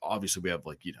 Obviously, we have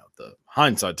the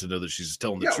hindsight to know that she's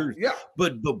telling the truth. Yeah.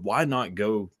 But why not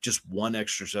go just one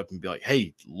extra step and be like,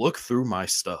 hey, look through my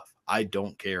stuff. I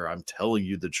don't care. I'm telling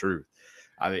you the truth.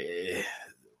 I mean,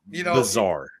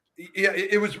 bizarre. Yeah,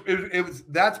 it was.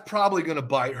 That's probably going to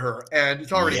bite her, and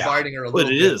it's already biting her a little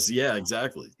bit. But it is. Yeah,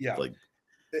 exactly. Yeah.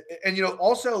 And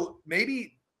also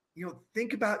maybe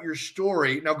think about your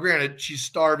story. Now, granted, she's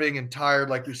starving and tired,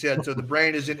 like we said, so the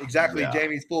brain isn't exactly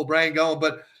Jamie's full brain going,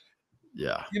 but.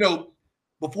 Yeah.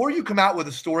 Before you come out with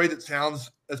a story that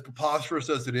sounds as preposterous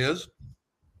as it is,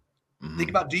 think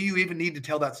about, do you even need to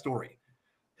tell that story?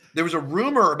 There was a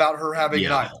rumor about her having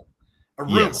an idol. A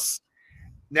rumor. Yes.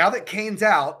 Now that Kane's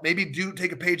out, maybe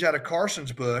take a page out of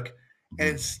Carson's book, and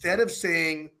instead of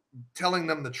telling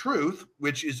them the truth,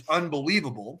 which is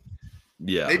unbelievable,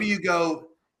 maybe you go,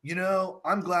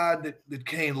 I'm glad that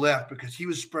Kane left because he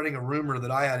was spreading a rumor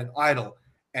that I had an idol.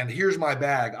 And here's my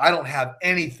bag. I don't have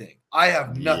anything. I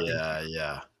have nothing.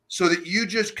 Yeah. So that you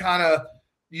just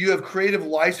you have creative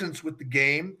license with the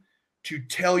game to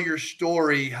tell your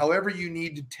story however you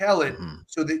need to tell it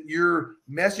so that your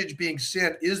message being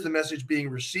sent is the message being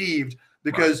received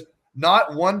because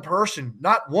not one person,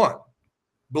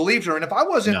 believed her. And if I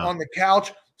wasn't on the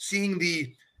couch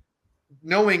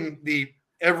knowing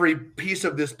every piece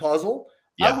of this puzzle,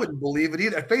 I wouldn't believe it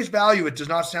either. At face value, it does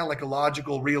not sound like a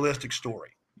logical, realistic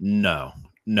story. No.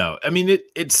 I mean,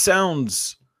 it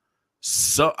sounds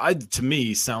to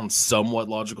me sounds somewhat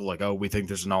logical. Like, oh, we think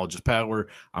there's knowledge is power.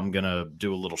 I'm going to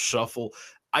do a little shuffle.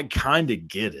 I kind of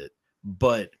get it,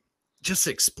 but just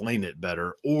explain it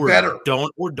better or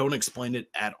don't explain it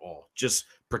at all. Just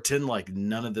pretend like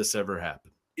none of this ever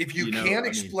happened. If you can't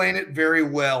explain it very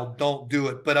well, don't do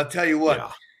it. But I'll tell you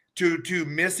what, to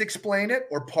mis-explain it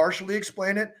or partially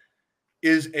explain it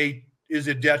is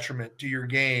a detriment to your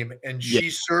game. And she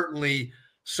certainly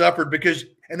suffered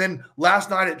and then last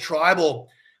night at Tribal,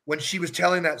 when she was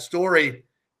telling that story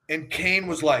and Kane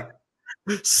was like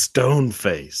stone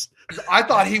face. I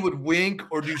thought he would wink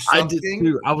or do something. I did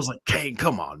too. I was like, Kane,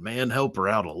 come on, man, help her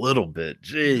out a little bit.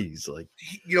 Jeez. Like,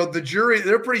 the jury,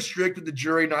 they're pretty strict with the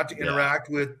jury not to interact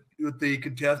with the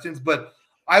contestants. But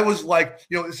I was like,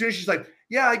 as soon as she's like,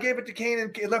 yeah, I gave it to Kane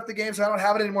and it left the game, so I don't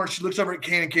have it anymore. And she looks over at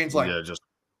Kane and Kane's like,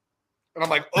 and I'm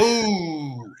like,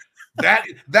 oh, that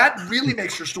really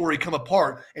makes her story come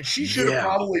apart. And she should have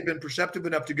probably been perceptive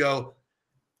enough to go,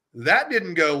 that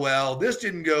didn't go well. This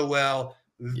didn't go well.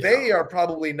 they are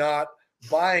probably not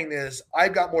buying this.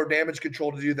 I've got more damage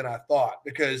control to do than I thought,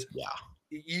 because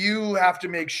you have to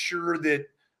make sure that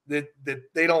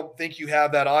they don't think you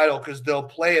have that idol, because they'll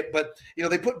play it. But,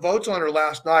 they put votes on her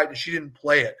last night and she didn't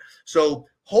play it. So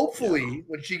hopefully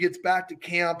when she gets back to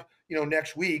camp,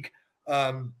 next week,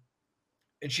 and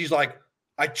she's like,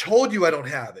 I told you I don't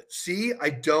have it. See, I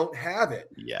don't have it.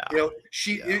 Yeah.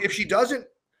 If she doesn't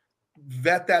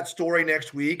vet that story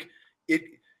next week,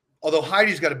 although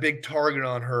Heidi's got a big target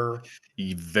on her.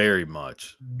 Very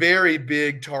much. Very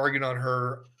big target on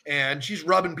her. And she's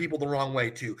rubbing people the wrong way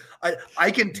too.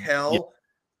 I can tell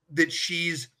that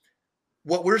she's,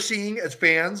 what we're seeing as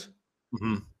fans,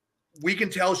 we can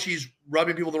tell she's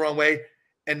rubbing people the wrong way.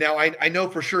 And now I know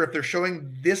for sure if they're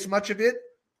showing this much of it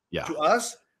to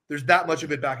us, there's that much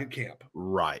of it back at camp.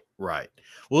 Right.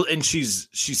 Well, and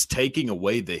she's taking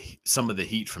away some of the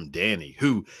heat from Danny,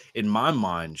 who in my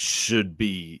mind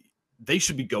they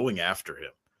should be going after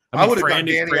him. I would have got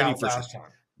Danny out last time.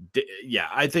 Yeah,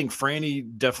 I think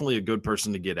Franny definitely a good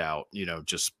person to get out,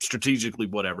 just strategically,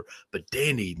 whatever. But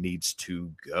Danny needs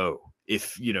to go.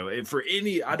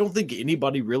 I don't think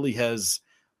anybody really has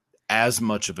as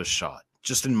much of a shot.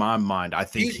 Just in my mind, I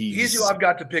think he's who I've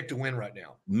got to pick to win right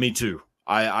now. Me too.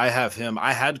 I have him.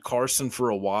 I had Carson for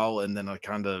a while, and then I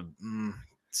kind of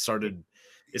started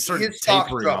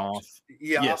tapering off.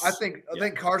 Yeah, yes. I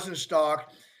think Carson's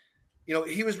stock,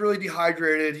 he was really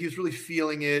dehydrated. He was really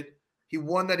feeling it. He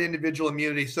won that individual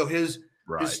immunity. So his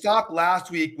stock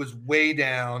last week was way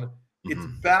down. It's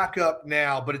back up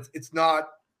now, but it's not.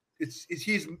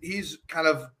 He's kind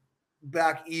of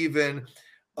back even.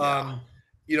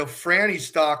 Franny's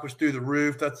stock was through the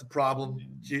roof. That's the problem.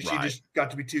 She just got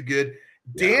to be too good.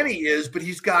 Danny is, but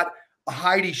he's got a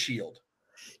Heidi shield.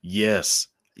 Yes.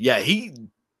 Yeah, he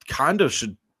kind of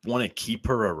should want to keep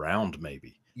her around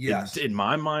maybe. Yes. In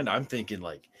my mind, I'm thinking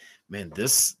like, man,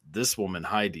 this woman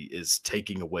Heidi is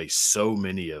taking away so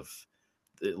many of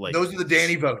those are the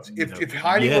Danny votes. If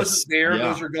Heidi wasn't there,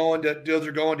 those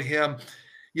are going to him.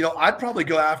 I'd probably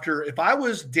go after, if I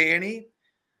was Danny,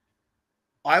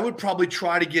 I would probably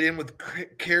try to get in with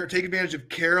take advantage of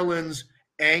Carolyn's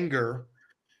anger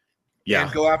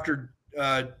and go after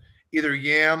either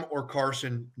Yam or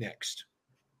Carson next.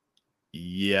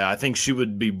 Yeah, I think she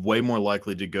would be way more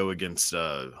likely to go against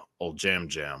old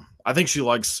Jam. I think she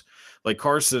likes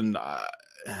Carson.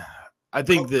 I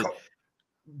think that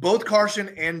both Carson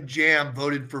and Jam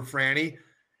voted for Franny.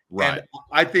 Right. And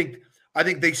I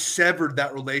think they severed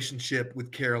that relationship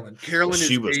with Carolyn.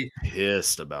 She was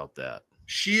pissed about that.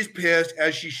 She's pissed,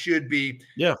 as she should be.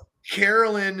 Yeah.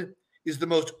 Carolyn is the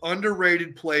most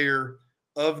underrated player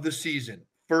of the season,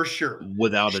 for sure.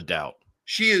 Without a doubt.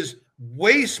 She is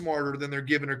way smarter than they're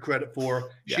giving her credit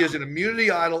for. She has an immunity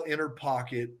idol in her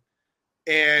pocket.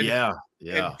 And,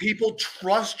 and people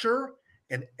trust her,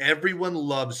 and everyone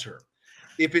loves her.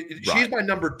 She's my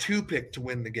number 2 pick to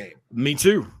win the game. Me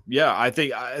too. Yeah, I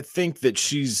think that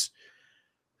she's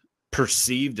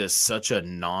perceived as such a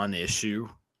non-issue.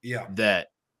 Yeah, that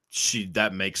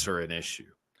makes her an issue,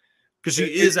 because she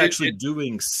is actually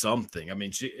doing something. I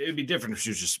mean, it'd be different if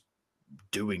she was just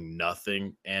doing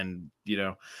nothing, and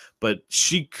but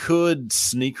she could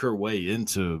sneak her way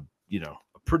into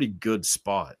a pretty good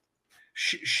spot.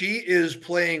 She is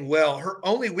playing well. Her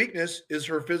only weakness is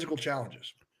her physical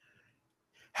challenges.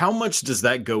 How much does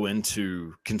that go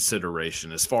into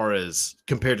consideration as far as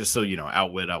compared to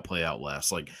outwit, outplay,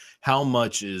 outlast? Like, how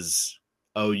much is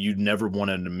you never won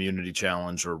an immunity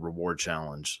challenge or reward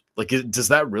challenge? Like, does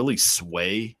that really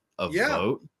sway a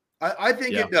vote? I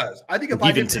think it does. I think if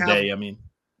I didn't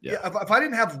if I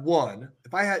didn't have one,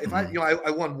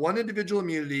 I won one individual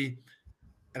immunity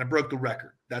and I broke the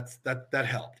record. That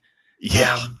helped.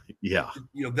 Yeah.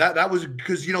 That was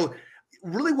because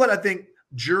really what I think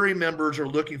jury members are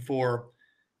looking for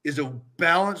is a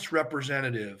balanced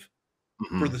representative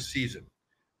for the season,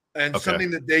 and something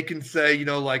that they can say,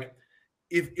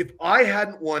 if I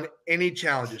hadn't won any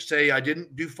challenges, say I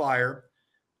didn't do fire,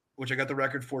 which I got the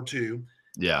record for too.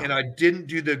 Yeah. And I didn't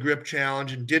do the grip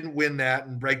challenge and didn't win that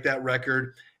and break that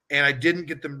record. And I didn't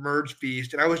get the merge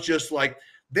feast. And I was just like,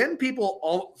 then people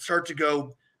all start to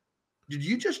go, did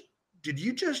you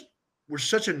just were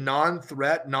such a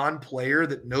non-threat, non-player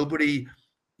that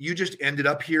you just ended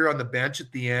up here on the bench at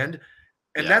the end.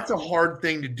 And that's a hard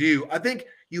thing to do. I think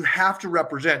you have to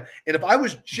represent. And if I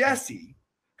was Jesse,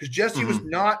 because Jesse was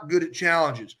not good at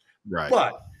challenges,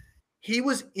 but he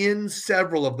was in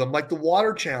several of them, like the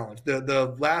water challenge,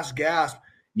 the last gasp.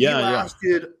 He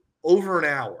lasted over an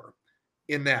hour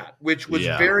in that, which was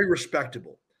very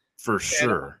respectable. For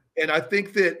sure. And I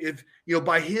think that if,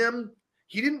 by him,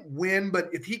 he didn't win, but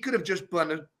if he could have just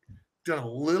done a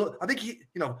little, I think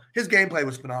his gameplay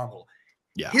was phenomenal.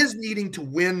 Yeah. His needing to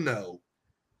win though,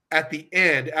 at the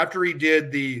end, after he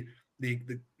did he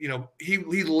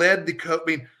led the I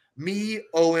mean, me,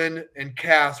 Owen, and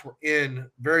Cass were in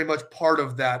very much part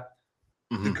of that,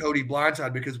 the Cody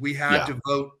blindside, because we had to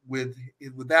vote with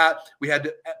that. We had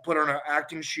to put on our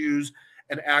acting shoes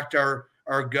and act our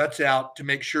guts out to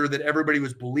make sure that everybody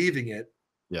was believing it.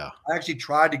 Yeah. I actually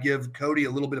tried to give Cody a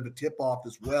little bit of a tip off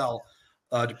as well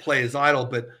to play his idol,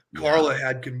 but Carla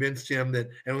had convinced him that,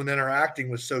 and then our acting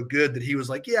was so good that he was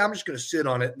like, yeah, I'm just going to sit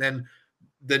on it. And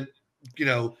then,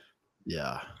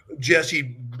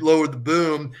 Jesse lowered the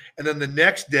boom. And then the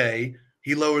next day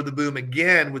he lowered the boom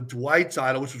again with Dwight's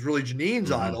idol, which was really Janine's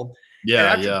idol.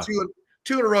 Yeah. And after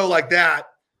two in a row like that,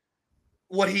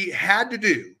 what he had to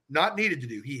do, not needed to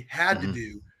do, he had to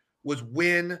do was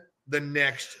win the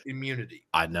next immunity.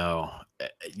 I know.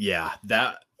 Yeah.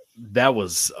 That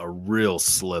was a real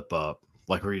slip up.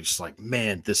 Like, where you're just like,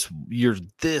 man, you're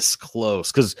this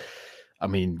close. Cause I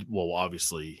mean, well,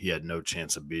 obviously he had no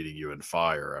chance of beating you in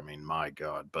fire. I mean, my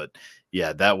God, but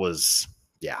yeah, that was,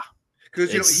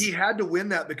 because he had to win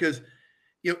that, because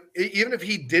even if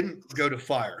he didn't go to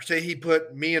fire, say he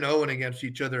put me and Owen against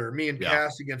each other, or me and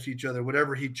Cass against each other,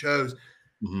 whatever he chose,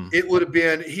 it would have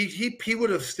been he would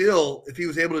have still, if he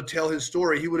was able to tell his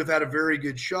story, he would have had a very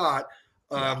good shot.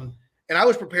 And I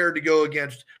was prepared to go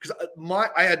against, because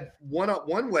I had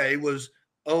one way was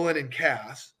Owen and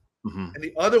Cass. And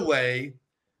the other way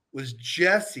was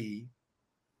Jesse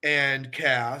and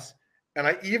Cass. And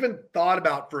I even thought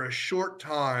about, for a short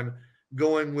time,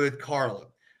 going with Carla.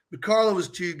 But Carla was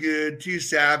too good, too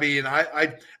savvy. And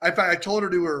I told her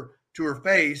to her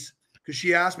face, because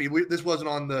she asked me, this wasn't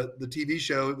on the TV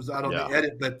show, it was out on the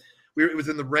edit, but it was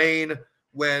in the rain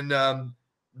when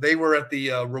they were at the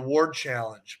reward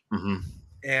challenge.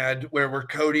 And where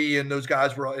Cody and those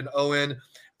guys were, and Owen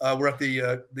were at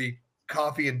the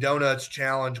coffee and donuts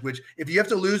challenge, which, if you have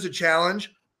to lose a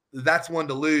challenge, that's one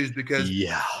to lose, because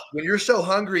when you're so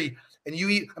hungry and you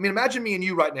eat, I mean, imagine me and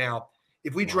you right now,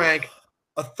 if we drank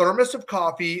a thermos of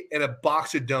coffee and a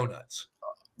box of donuts.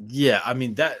 Yeah. I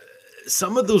mean,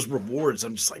 some of those rewards,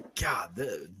 I'm just like, God,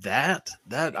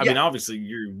 I mean, obviously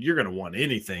you're going to want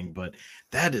anything, but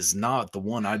that is not the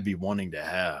one I'd be wanting to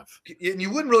have. And you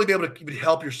wouldn't really be able to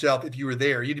help yourself if you were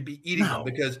there. You'd be eating them,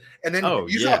 because, and then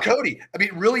you saw Cody. I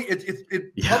mean, really,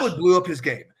 it probably blew up his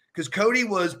game, because Cody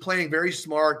was playing very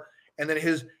smart. And then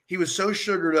he was so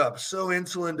sugared up, so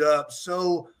insulined up,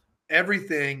 so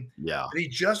everything. Yeah. And he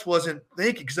just wasn't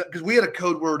thinking, because we had a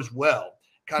code word as well,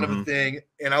 kind of a thing.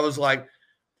 And I was like,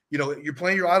 you're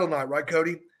playing your idol night, right,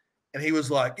 Cody? And he was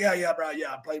like, yeah, bro,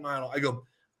 yeah, I played my idol.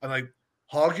 I'm like,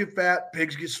 hogs get fat,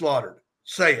 pigs get slaughtered.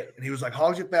 Say it. And he was like,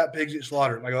 hogs get fat, pigs get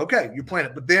slaughtered. And I go, okay, you're playing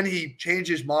it. But then he changed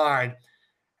his mind.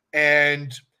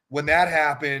 And when that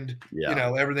happened,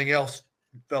 everything else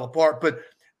fell apart. But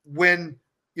when,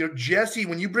 Jesse,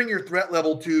 when you bring your threat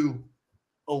level to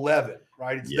 11,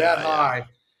 right? It's that high,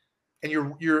 and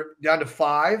you're down to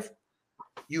 5,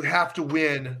 you have to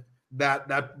win that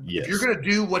if you're going to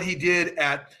do what he did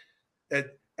at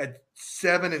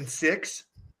 7 and 6,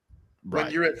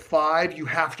 when you're at 5, you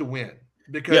have to win,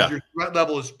 because your threat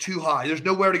level is too high. There's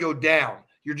nowhere to go down.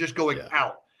 You're just going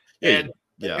out. And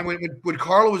when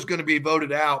Carla was going to be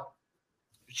voted out,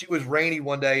 it was rainy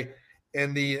one day,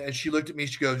 and she looked at me.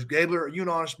 She goes, "Gabler, are you an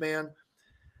honest man?"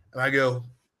 And I go,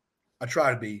 "I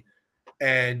try to be."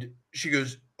 And she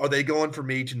goes, "Are they going for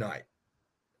me tonight?"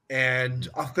 And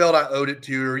I felt I owed it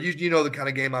to her. You know the kind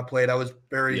of game I played. I was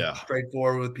very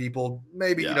straightforward with people.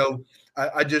 Maybe,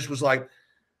 I just was like,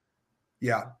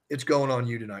 yeah, it's going on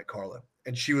you tonight, Carla.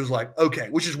 And she was like, okay,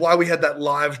 which is why we had that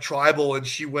live tribal, and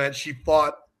she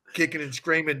fought kicking and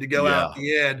screaming to go out at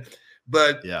the end.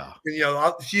 But,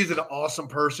 she's an awesome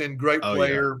person, great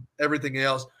player, everything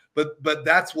else. But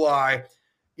that's why,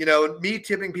 me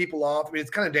tipping people off, I mean,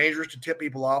 it's kind of dangerous to tip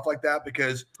people off like that,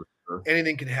 because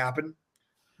anything can happen.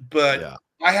 But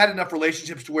I had enough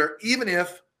relationships to where, even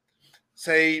if,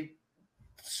 say,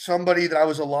 somebody that I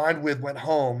was aligned with went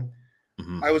home,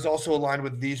 I was also aligned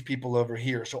with these people over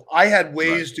here. So I had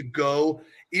ways to go,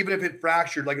 even if it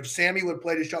fractured. Like if Sammy would have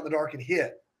played his shot in the dark and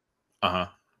hit,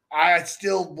 I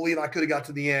still believe I could have got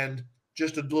to the end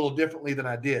just a little differently than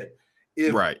I did.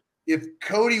 If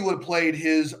Cody would have played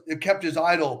kept his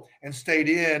idol and stayed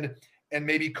in, and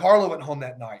maybe Carla went home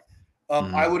that night,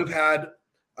 I would have had,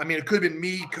 I mean, it could have been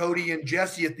me, Cody, and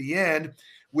Jesse at the end,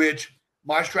 which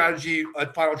my strategy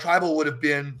at Final Tribal would have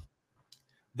been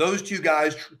those two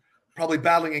guys probably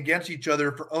battling against each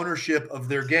other for ownership of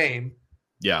their game.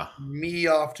 Yeah. me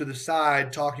off to the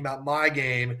side talking about my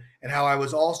game and how I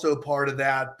was also part of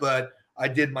that, but I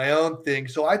did my own thing.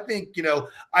 So I think,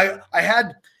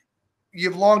 you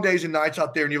have long days and nights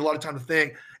out there and you have a lot of time to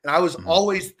think. And I was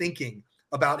always thinking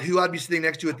about who I'd be sitting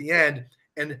next to at the end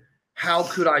and how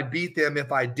could I beat them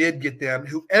if I did get them,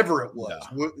 whoever it was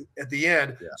at the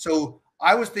end. Yeah. So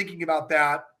I was thinking about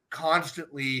that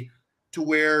constantly to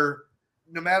where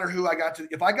no matter who I got to,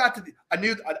 if I got to,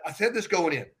 I said this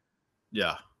going in.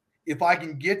 Yeah. If I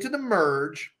can get to the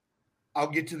merge, I'll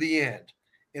get to the end.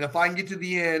 And if I can get to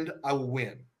the end, I will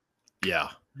win. Yeah.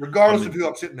 Regardless of who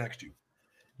I'm sitting next to.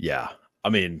 Yeah. I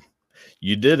mean,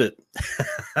 you did it.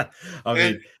 It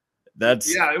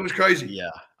was crazy. Yeah.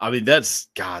 I mean, that's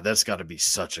got to be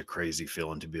such a crazy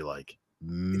feeling to be like,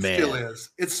 man. It still is.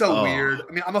 It's so weird.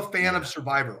 I mean, I'm a fan of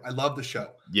Survivor. I love the show.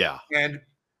 Yeah. And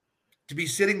to be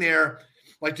sitting there,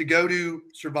 like to go to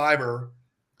Survivor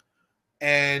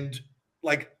and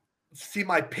like see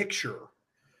my picture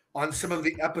on some of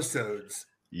the episodes.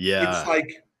 Yeah. It's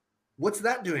like, what's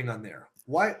that doing on there?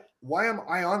 Why am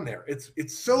I on there?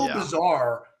 It's so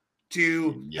bizarre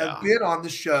to have been on the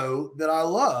show that I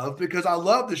love because I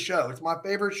love the show. It's my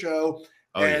favorite show.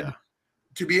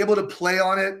 To be able to play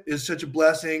on it is such a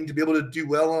blessing. To be able to do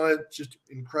well on it, just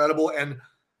incredible. And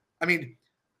I mean,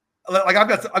 like I've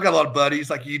got a lot of buddies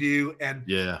like you do. And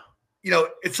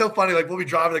it's so funny. Like we'll be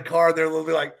driving the car, they're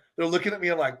looking at me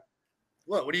and like,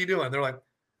 what are you doing? They're like,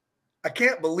 I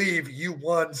can't believe you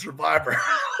won Survivor.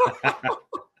 And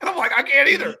I'm like, I can't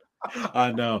either.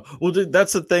 I know. Well, dude,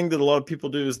 that's the thing that a lot of people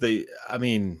do is it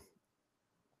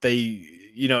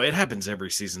happens every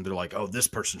season. They're like, oh, this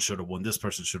person should have won. This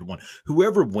person should have won.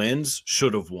 Whoever wins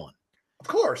should have won. Of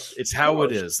course. It's how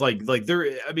it is. Like there,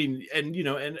 I mean, and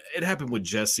it happened with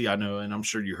Jesse, I know, and I'm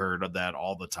sure you heard of that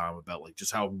all the time about like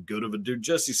just how good of a dude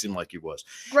Jesse seemed like he was.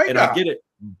 Great guy. I get it.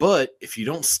 But if you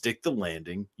don't stick the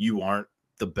landing, you aren't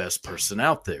the best person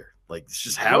out there. Like it's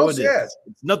just how it is.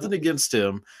 It's nothing against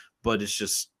him, but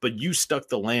but you stuck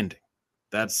the landing.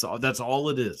 That's all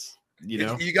it is.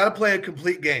 You got to play a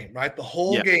complete game, right? The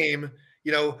whole game,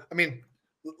 I mean,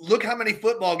 look how many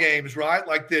football games, right?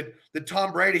 Like that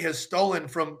Tom Brady has stolen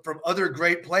from other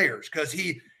great players because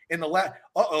he in the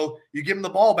you give him the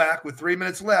ball back with 3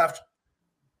 minutes left.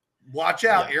 Watch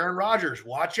out, Aaron Rodgers.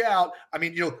 Watch out. I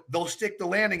mean, they'll stick the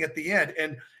landing at the end.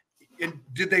 And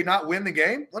did they not win the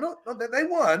game? Well, no, they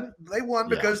won. They won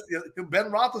because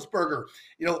Ben Roethlisberger.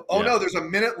 No, there's a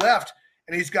minute left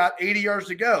and he's got 80 yards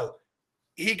to go.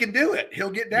 He can do it.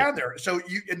 He'll get down there. So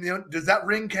does that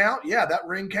ring count? Yeah, that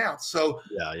ring counts. So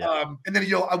and then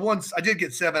I did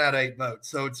get 7 out of 8 votes.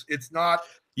 So it's not.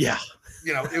 Yeah.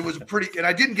 It was pretty, and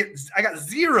I got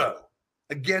 0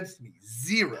 against me.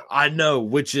 0. I know,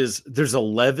 there's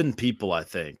 11 people I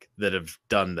think that have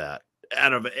done that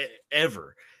out of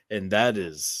ever. And that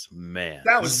is, man,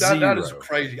 that is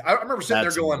crazy. I remember sitting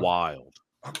there going, wild.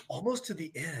 I'm almost to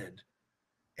the end.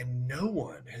 And no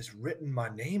one has written my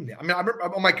name down. I mean, I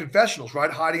remember on my confessionals, right?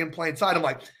 Hiding in plain sight. I'm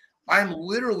like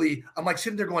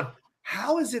sitting there going,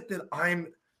 how is it that I'm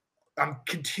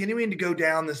continuing to go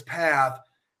down this path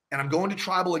and I'm going to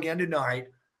tribal again tonight.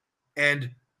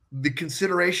 And the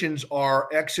considerations are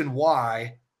X and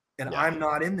Y and I'm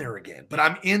not in there again, but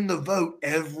I'm in the vote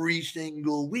every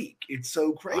single week. It's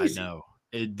so crazy. I know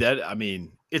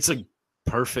it's a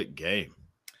perfect game.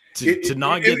 To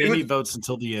not get any votes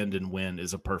until the end and win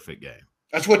is a perfect game.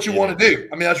 That's what you want to do.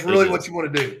 I mean, that's really what you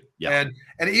want to do. Yeah.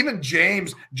 And even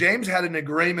James had an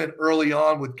agreement early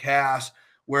on with Cass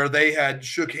where they had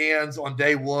shook hands on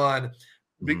day one.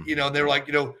 They were like,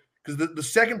 because the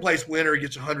second place winner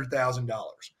gets $100,000.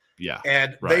 Yeah.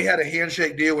 And they had a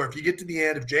handshake deal where if you get to the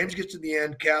end, if James gets to the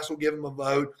end, Cass will give him a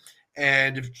vote.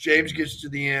 And if James gets to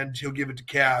the end, he'll give it to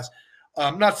Cass.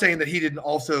 I'm not saying that he didn't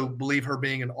also believe her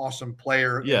being an awesome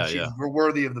player. Yeah, she's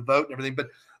worthy of the vote and everything. But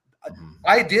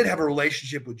I did have a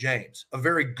relationship with James, a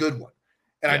very good one.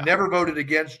 And I never voted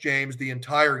against James the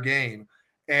entire game.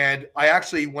 And I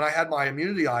actually, when I had my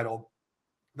immunity idol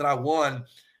that I won,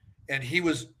 and it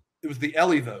was the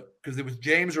Ellie vote because it was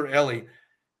James or Ellie.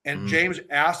 And James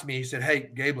asked me, he said, hey,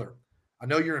 Gabler, I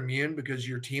know you're immune because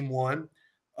your team won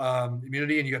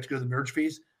immunity and you got to go to the merge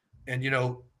fees. And,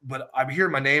 but I'm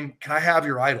hearing my name. Can I have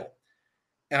your idol?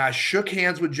 And I shook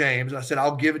hands with James. And I said,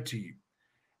 I'll give it to you.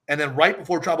 And then right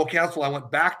before tribal council, I went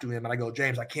back to him and I go,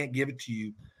 James, I can't give it to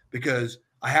you because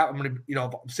I'm going to, if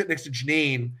I'm sitting next to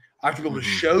Janine, I have to be able to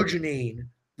show Janine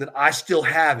that I still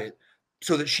have it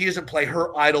so that she doesn't play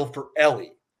her idol for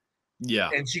Ellie. Yeah.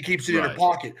 And she keeps it in her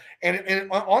pocket. And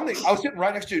I was sitting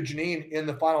right next to Janine in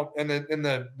the final, in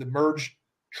the merge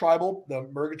tribal, the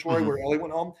Murgatory where Ellie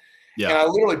went home. And I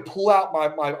literally pull out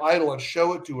my idol and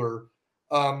show it to her.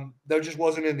 That just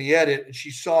wasn't in the edit, and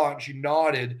she saw it and she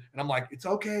nodded, and I'm like, "It's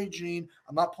okay, Gene.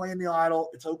 I'm not playing the idol.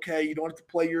 It's okay. You don't have to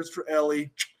play yours for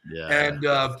Ellie." Yeah. And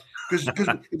because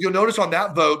if you'll notice on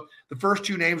that vote, the first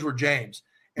two names were James,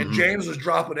 and James was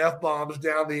dropping F-bombs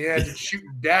down the end and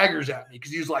shooting daggers at me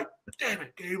because he was like, "Damn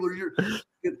it, Gabler,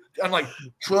 I'm like,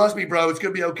 "Trust me, bro, it's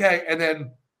gonna be okay." And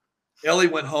then Ellie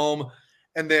went home,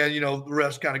 and then the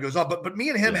rest kind of goes on. But me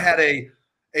and him had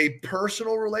a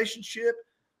personal relationship.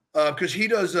 Because he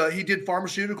did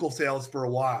pharmaceutical sales for a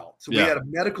while. So we had a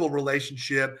medical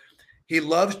relationship. He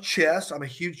loves chess. I'm a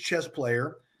huge chess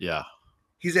player. Yeah.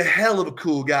 He's a hell of a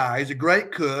cool guy. He's a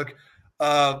great cook.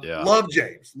 Love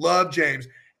James.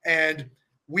 And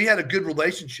we had a good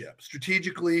relationship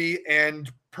strategically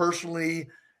and personally.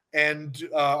 And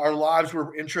our lives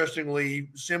were interestingly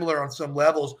similar on some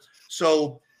levels.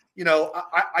 So,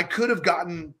 I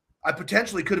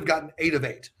potentially could have gotten 8 of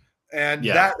 8. And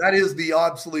that is the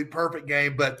absolute perfect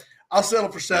game, but I'll settle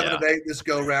for 7 of 8 this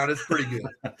go round. It's pretty good.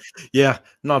 Yeah,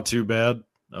 not too bad.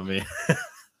 I mean,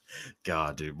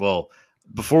 God, dude. Well,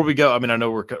 before we go, I mean, I know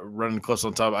we're running close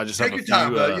on time. I just take have a your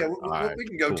time, few. We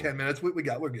can go 10 minutes. We're good.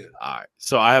 All right.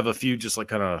 So I have a few just like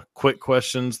kind of quick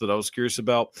questions that I was curious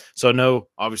about. So I know,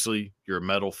 obviously, you're a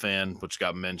metal fan, which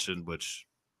got mentioned. Which,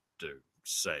 dude,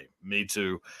 same. Me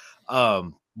too.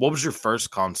 What was your first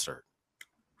concert?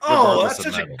 Oh, that's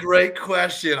such a great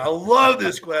question. I love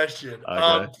this question.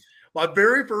 Okay. My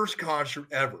very first concert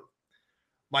ever.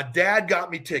 My dad got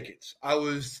me tickets. I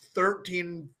was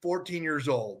 14 years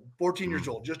old,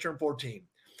 just turned 14,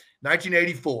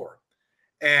 1984.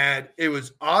 And it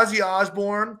was Ozzy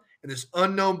Osbourne and this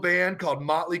unknown band called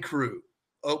Motley Crue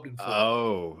opening for.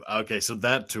 Oh, okay. So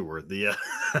that tour,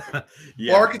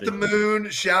 Bark at the Moon,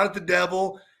 Shout at the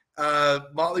Devil,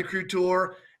 Motley Crue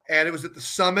tour. And it was at the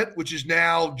Summit, which is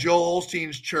now Joel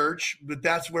Osteen's church, but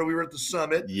that's where we were at the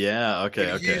Summit. Yeah,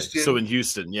 okay. Houston. So in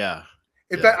Houston, yeah.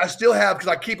 In fact, I still have, because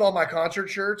I keep all my concert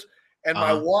shirts, and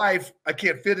my wife, I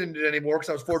can't fit into it anymore because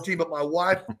I was 14, but my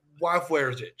wife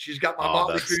wears it. She's got my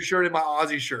Motley Crue shirt and my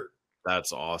Ozzy shirt.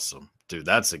 That's awesome, dude.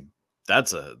 That's a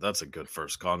good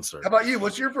first concert. How about you?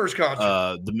 What's your first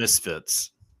concert? The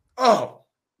Misfits. Oh,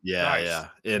 yeah, nice. Yeah.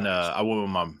 And I went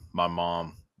with my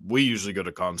mom. We usually go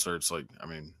to concerts, a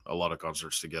lot of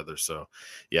concerts together. So,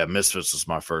 yeah, Misfits was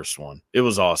my first one. It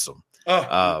was awesome.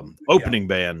 Opening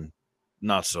band,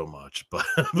 not so much, but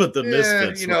the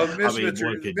Misfits.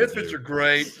 Misfits are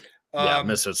great.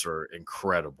 Misfits are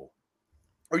incredible.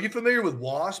 Are you familiar with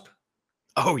Wasp?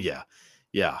 Oh yeah.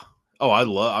 Oh,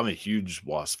 I'm a huge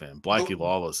Wasp fan. Blackie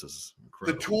Lawless is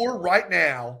incredible. The tour right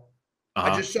now.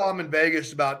 I just saw them in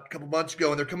Vegas about a couple months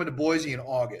ago, and they're coming to Boise in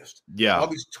August. Yeah.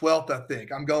 August 12th, I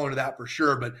think. I'm going to that for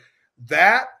sure. But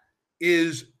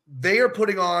they are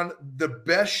putting on the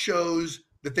best shows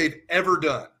that they've ever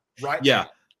done right now.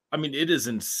 I mean, it is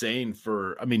insane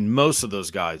most of those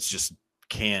guys just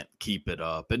can't keep it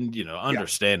up. And,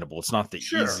 understandable. It's not the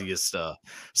easiest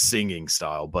singing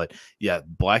style. But, yeah,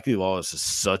 Blackie Lawless is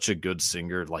such a good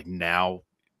singer. Like now,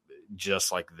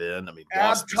 just like then. I mean,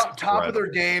 top of their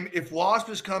game. If Wasp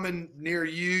is coming near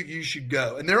you, you should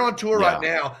go. And they're on tour right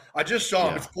now. I just saw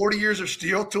them. It's 40 Years of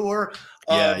Steel tour.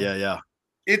 Yeah.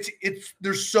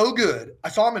 They're so good. I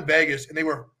saw them in Vegas, and they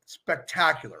were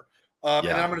spectacular. And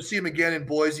I'm going to see them again in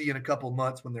Boise in a couple of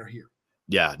months when they're here.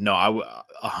 Yeah, no, I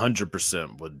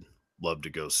 100% would love to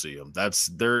go see them. I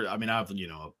have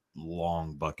a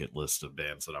long bucket list of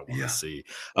bands that I want to see.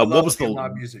 What was the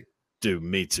live music? Dude,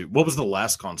 me too. What was the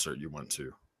last concert you went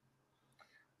to?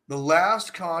 The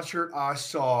last concert I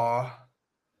saw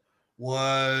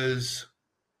was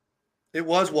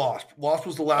Wasp. Wasp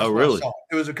was the last one I saw.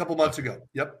 It was a couple months ago.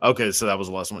 Yep. Okay, so that was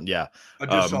the last one. Yeah. I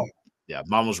just saw it. Yeah,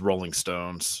 mine was Rolling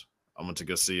Stones. I went to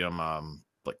go see them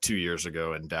like 2 years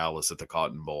ago in Dallas at the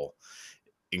Cotton Bowl.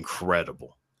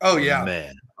 Incredible. Oh, yeah.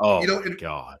 Man. Oh, my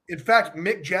God. In fact,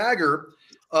 Mick Jagger,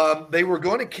 they were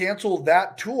going to cancel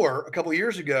that tour a couple of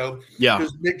years ago. Yeah.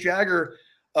 Because Mick Jagger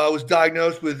was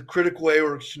diagnosed with critical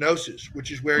aortic stenosis,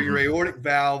 which is where your aortic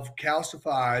valve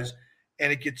calcifies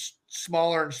and it gets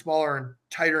smaller and smaller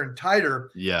and tighter.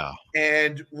 Yeah.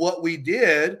 And what we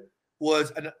did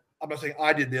was, and I'm not saying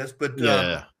I did this, but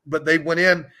they went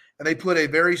in and they put a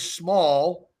very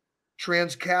small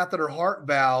transcatheter heart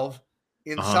valve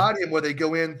inside him where they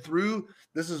go in through.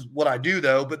 This is what I do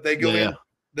though, but they go in.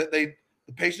 The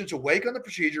patient's awake on the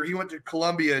procedure. He went to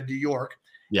Columbia, New York,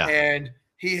 and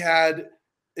he had,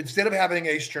 instead of having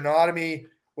a sternotomy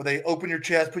where they open your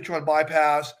chest, put you on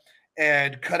bypass,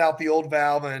 and cut out the old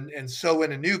valve and sew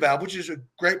in a new valve, which is a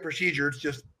great procedure. It's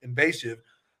just invasive.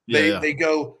 They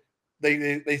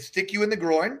stick you in the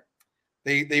groin.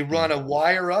 They run a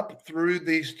wire up through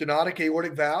the stenotic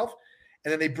aortic valve,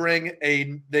 and then they bring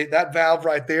that valve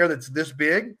right there that's this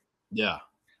big. Yeah.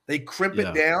 They crimp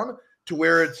it down to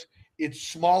where it's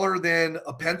smaller than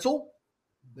a pencil.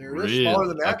 There it is, smaller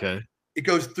than that. Okay. It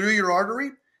goes through your artery.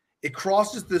 It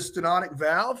crosses the stenotic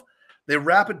valve. They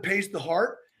rapid pace the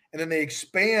heart, and then they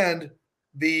expand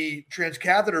the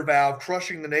transcatheter valve,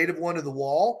 crushing the native one to the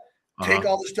wall. Take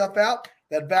all the stuff out.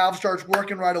 That valve starts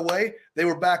working right away. They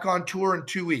were back on tour in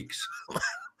 2 weeks.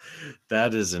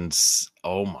 That is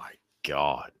oh my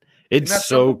God. It's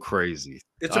so crazy.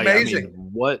 It's amazing. I mean,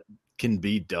 what can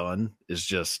be done is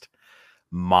just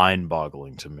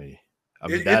mind-boggling to me. I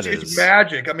mean, it's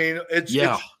magic. I mean, it's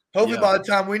hopefully by the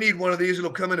time we need one of these,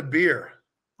 it'll come in a beer.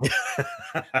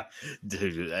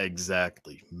 Dude,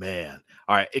 exactly, man.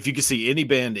 All right, if you could see any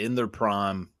band in their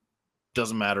prime,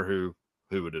 doesn't matter who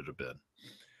would it have been?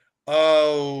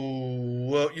 Oh,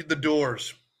 well, the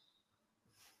Doors.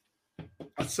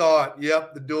 I saw it.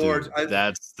 Yep, the Doors. Dude,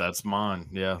 that's mine.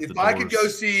 Yeah. If I could go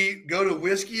to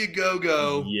Whiskey A Go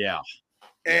Go. Yeah.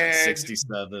 And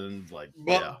 67,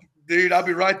 dude, I'll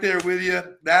be right there with you.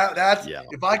 That's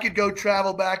if I could go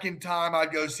travel back in time,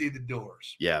 I'd go see the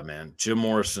Doors. Yeah, man. Jim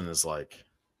Morrison is like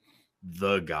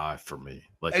the guy for me.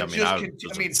 Like, I was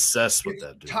obsessed with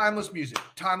that dude. Timeless music.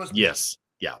 Yes.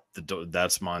 Yeah.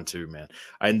 That's mine too, man.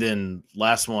 And then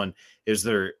last one,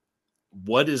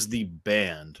 what is the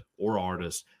band or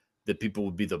artist that people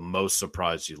would be the most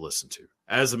surprised you listen to?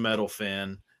 As a metal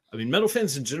fan, I mean, metal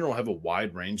fans in general have a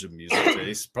wide range of music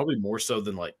taste, probably more so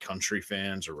than like country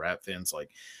fans or rap fans. Like,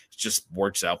 it just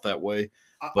works out that way.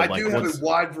 But I do have a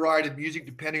wide variety of music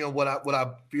depending on what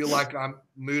I feel like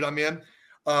mood I'm in.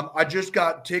 I just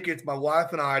got tickets, my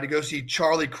wife and I, to go see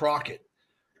Charlie Crockett.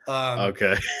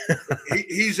 Okay.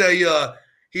 He's a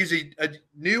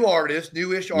new artist,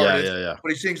 newish artist, but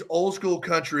he sings old school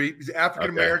country. He's an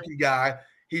African-American guy.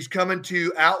 He's coming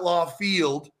to Outlaw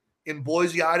Field in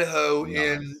Boise, Idaho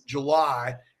in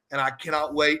July, and I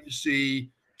cannot wait to see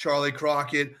Charlie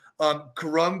Crockett.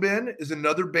 Khruangbin is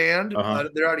another band.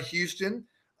 They're out of Houston.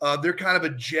 They're kind of a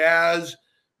jazz,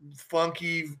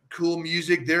 funky, cool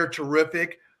music. They're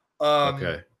terrific.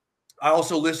 I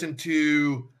also listen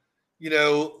to,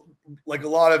 like a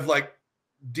lot of like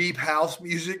deep house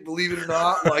music, believe it or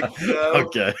not. Like,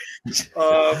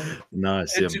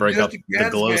 nice. Yeah, break up the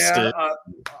glow stick.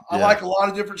 I like a lot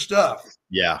of different stuff.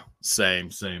 Yeah, same.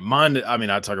 Mine, I mean,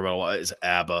 I talk about a lot is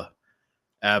ABBA.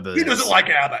 He doesn't like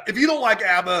ABBA. If you don't like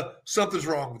ABBA, something's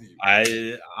wrong with you.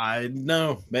 I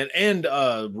know, man. And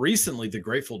recently, the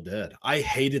Grateful Dead. I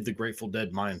hated the Grateful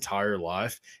Dead my entire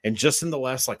life, and just in the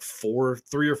last like 3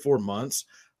 or 4 months,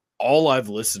 all I've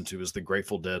listened to is the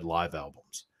Grateful Dead live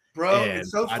albums. Bro,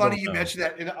 it's so funny you mentioned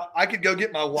that. And I could go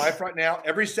get my wife right now.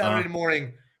 Every Saturday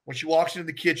morning when she walks into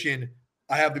the kitchen,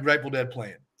 I have the Grateful Dead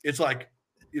playing. It's like,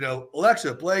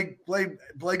 Alexa, play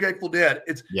Grateful Dead.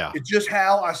 It's just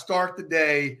how I start the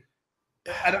day.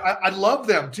 And I love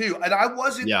them too. And I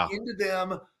wasn't into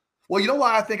them. Well, you know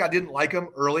why I think I didn't like them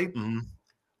early? Mm-hmm.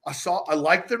 I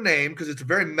liked their name because it's a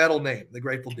very metal name, the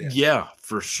Grateful Dead. Yeah,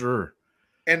 for sure.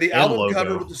 And the album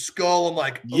cover with the skull, I'm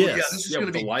like, this is going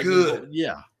to be good.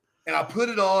 Yeah. And I put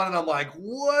it on, and I'm like,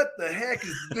 what the heck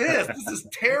is this? This is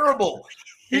terrible.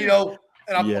 And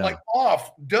I'm like,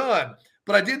 off, done.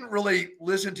 But I didn't really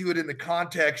listen to it in the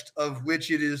context of which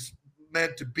it is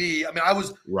meant to be. I mean, I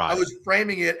was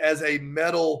framing it as a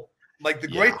metal, like the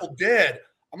Grateful Dead.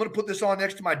 I'm going to put this on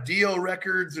next to my Dio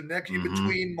records and next in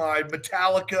between my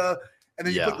Metallica, and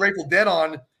then you put Grateful Dead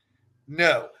on.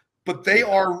 No, but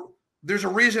there's a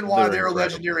reason why they're a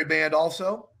legendary band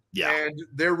also. Yeah. And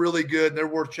they're really good. And they're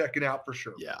worth checking out for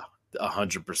sure. Yeah.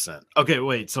 100%. Okay.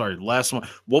 Wait, sorry. Last one.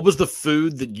 What was the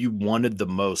food that you wanted the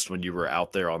most when you were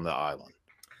out there on the island?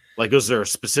 Like, was there a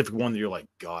specific one that you're like,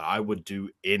 God, I would do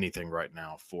anything right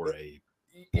now for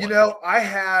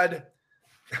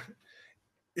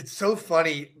it's so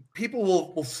funny. People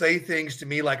will say things to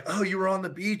me like, oh, you were on the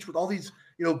beach with all these,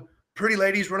 pretty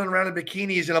ladies running around in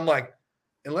bikinis. And I'm like,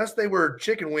 unless they were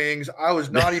chicken wings, I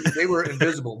was not even, they were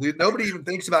invisible. Nobody even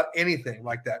thinks about anything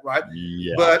like that. Right.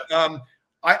 Yeah. But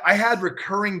I had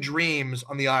recurring dreams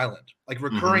on the island, like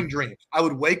recurring dreams. I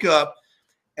would wake up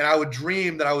and I would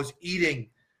dream that I was eating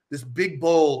this big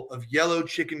bowl of yellow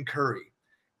chicken curry.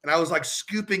 And I was like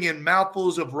scooping in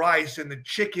mouthfuls of rice and the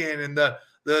chicken and the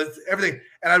everything.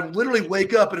 And I literally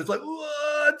wake up and it's like,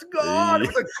 whoa, it's gone.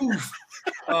 It's like poof.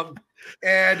 So,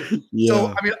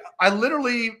 I mean, I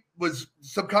literally was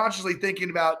subconsciously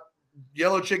thinking about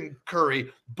yellow chicken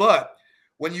curry, but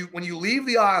when you leave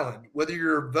the island, whether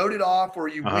you're voted off or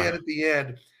you win at the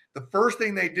end, the first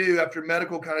thing they do after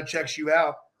medical kind of checks you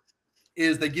out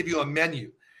is they give you a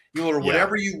menu. You order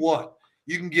whatever you want.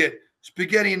 You can get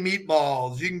spaghetti and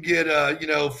meatballs. You can get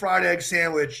fried egg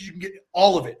sandwich. You can get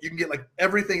all of it. You can get like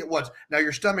everything at once. Now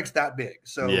your stomach's that big.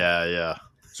 So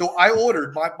So I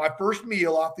ordered my first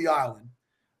meal off the island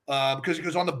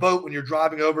because on the boat when you're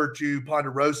driving over to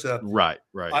Ponderosa. Right.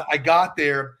 I got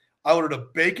there. I ordered a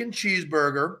bacon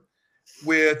cheeseburger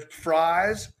with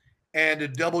fries and a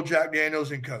double Jack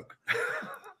Daniels and Coke.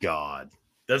 God,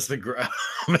 that's the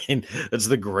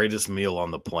greatest meal on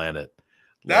the planet.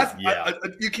 That's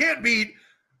you can't beat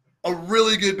a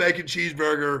really good bacon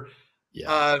cheeseburger.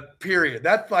 Period.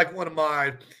 That's like one of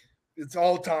my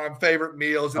all-time favorite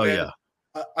meals. And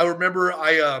I remember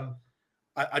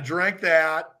I drank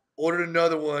that, ordered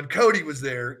another one. Cody was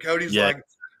there. Cody's like,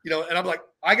 and I'm like,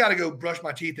 I got to go brush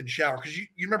my teeth and shower because you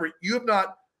remember you have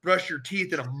not brushed your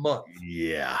teeth in a month.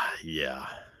 Yeah.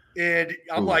 And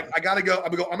I'm like, I got to go.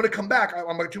 I'm going to come back.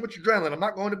 I'm like, too much adrenaline. I'm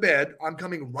not going to bed. I'm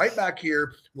coming right back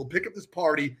here. We'll pick up this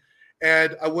party.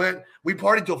 And we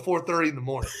partied till 4:30 in the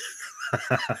morning.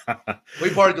 We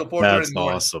partied till 4:30 in the morning. That's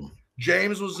awesome.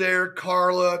 James was there,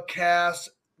 Carla, Cass,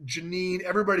 Janine,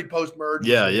 everybody post-merge.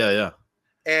 Yeah.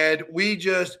 And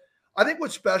I think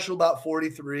what's special about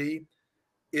 43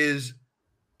 is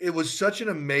it was such an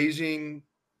amazing,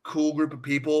 cool group of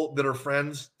people that are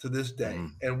friends to this day.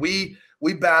 And we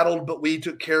battled, but we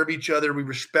took care of each other. We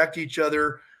respect each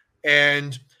other.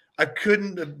 And I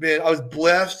was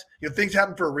blessed. Things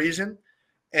happen for a reason.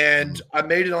 And I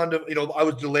made it onto, I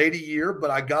was delayed a year,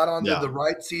 but I got onto the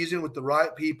right season with the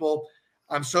right people.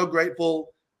 I'm so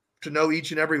grateful to know each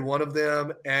and every one of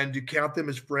them and to count them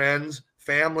as friends,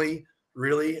 family,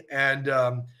 really. And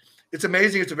it's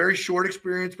amazing. It's a very short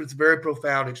experience, but it's a very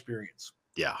profound experience.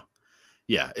 Yeah.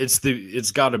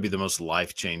 It's got to be the most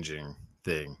life-changing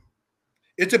thing.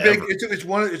 It's a big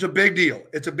deal.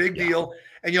 It's a big deal.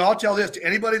 And I'll tell this to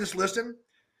anybody that's listening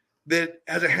that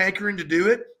has a hankering to do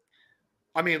it.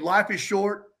 I mean, life is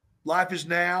short. Life is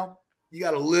now. You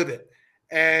got to live it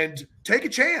and take a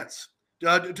chance.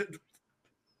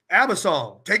 ABBA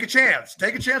song, take a chance.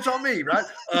 Take a chance on me, right?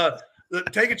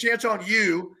 Take a chance on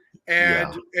you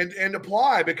and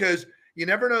apply because you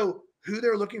never know who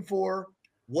they're looking for,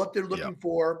 what they're looking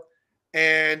for.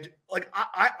 And like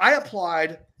I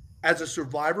applied as a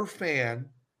Survivor fan,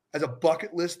 as a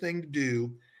bucket list thing to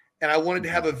do. And I wanted to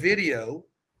have a video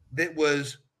that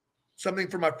was something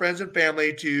for my friends and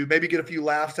family to maybe get a few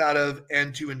laughs out of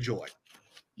and to enjoy.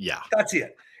 Yeah. That's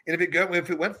it. And if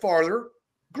it went farther,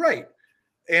 great.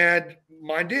 And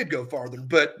mine did go farther.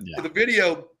 But the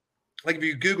video, like if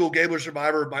you Google Gabler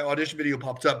Survivor, my audition video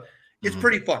pops up. It's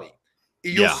pretty funny.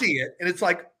 You'll see it. And it's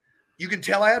like, you can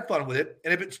tell I had fun with it.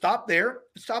 And if it stopped there,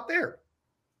 it stopped there.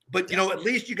 But, at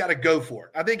least you got to go for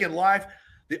it. I think in life,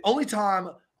 the only time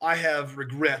I have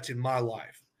regrets in my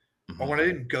life are when I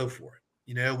didn't go for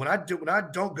it. When I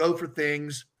don't go for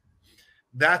things,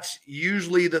 that's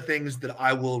usually the things that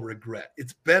I will regret.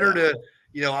 It's better to,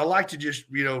 I like to just,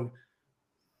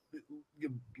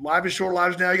 life is short,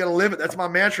 life is now. You got to live it. That's my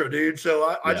mantra, dude.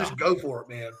 So I just go for it,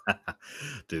 man.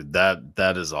 Dude,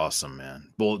 that is awesome,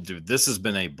 man. Well, dude, this has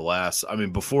been a blast. I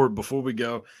mean, before we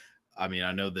go, I mean,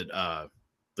 I know that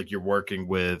like you're working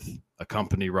with a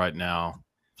company right now.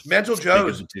 Mental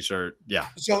Joe's t-shirt. Yeah.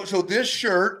 So this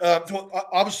shirt,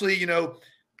 obviously,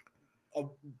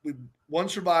 we won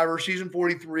Survivor season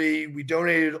 43. We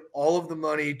donated all of the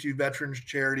money to veterans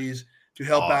charities to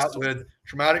help out with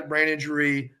traumatic brain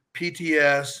injury,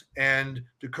 PTS, and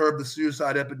to curb the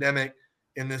suicide epidemic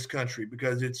in this country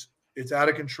because it's out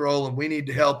of control and we need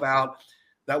to help out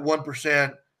that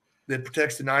 1% that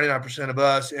protects the 99% of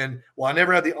us. And while I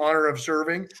never had the honor of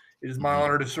serving, it is my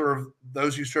honor to serve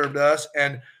those who served us.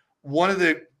 And one of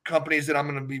the companies that I'm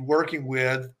going to be working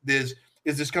with is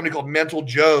this company called Mental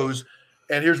Joe's.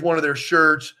 And here's one of their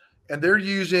shirts. And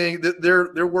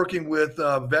they're working with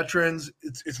veterans.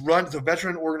 It's a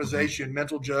veteran organization,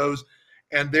 Mental Joe's,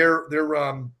 and they're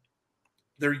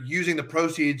using the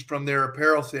proceeds from their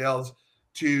apparel sales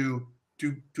to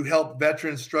help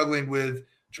veterans struggling with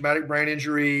traumatic brain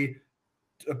injury,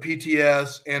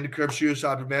 PTS, and to curb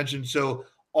suicide prevention. So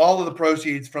all of the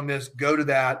proceeds from this go to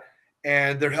that,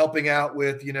 and they're helping out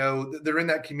with, they're in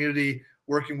that community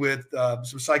working with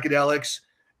some psychedelics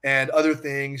and other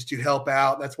things to help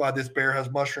out. That's why this bear has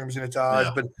mushrooms in its eyes,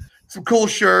 but some cool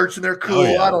shirts and they're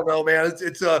cool. I don't know, man. I think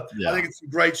it's some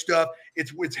great stuff.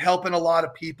 It's helping a lot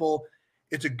of people.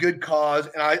 It's a good cause.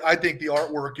 And I think the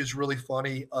artwork is really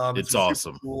funny. It's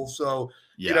awesome. Cool. So,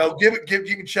 you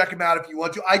can check them out if you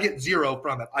want to. I get zero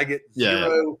from it. I get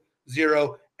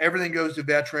zero. Everything goes to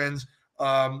veterans.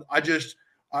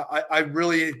 I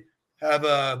really have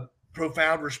a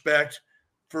profound respect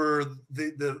for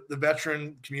the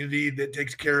veteran community that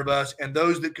takes care of us, and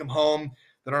those that come home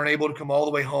that aren't able to come all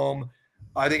the way home.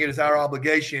 I think it is our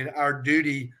obligation, our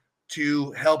duty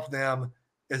to help them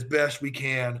as best we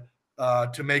can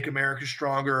to make America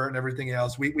stronger and everything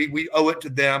else. We owe it to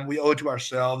them. We owe it to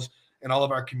ourselves and all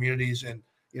of our communities. And,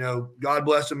 God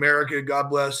bless America. God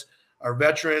bless our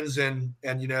veterans. And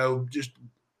just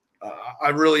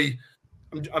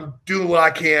I'm doing what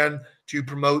I can to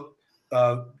promote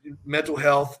mental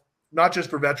health, not just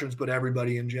for veterans, but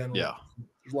everybody in general. Yeah.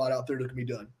 There's a lot out there that can be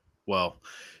done. Well,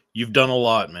 you've done a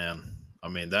lot, man. I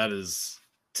mean, that is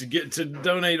to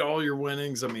donate all your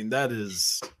winnings. I mean, that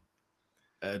is,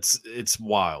 it's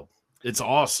wild. It's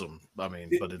awesome. I mean,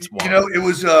 but it's wild. It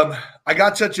was,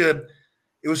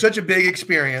 it was such a big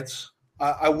experience.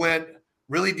 I went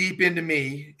really deep into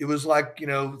me. It was like,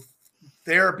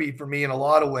 therapy for me in a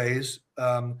lot of ways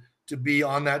to be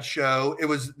on that show. It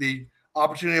was the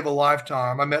opportunity of a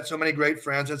lifetime. I met so many great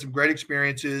friends, had some great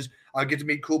experiences. I get to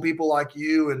meet cool people like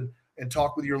you and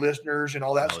talk with your listeners and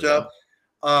all that stuff.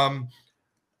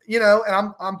 Yeah.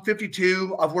 And I'm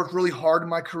 52. I've worked really hard in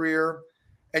my career.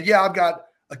 And yeah, I've got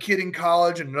a kid in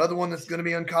college and another one that's going to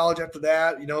be in college after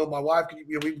that. My wife,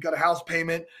 we've got a house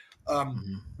payment.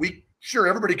 Sure,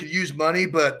 everybody could use money,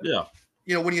 but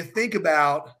yeah, when you think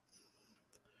about,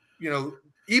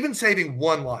 even saving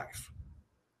one life.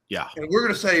 Yeah. And we're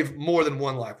going to save more than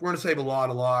one life. We're going to save a lot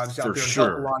of lives out there and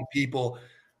help a lot of people.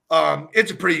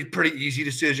 It's a pretty easy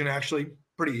decision, actually.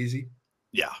 Pretty easy.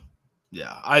 Yeah.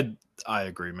 Yeah. I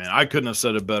agree, man. I couldn't have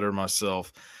said it better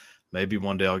myself. Maybe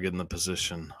one day I'll get in the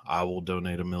position. I will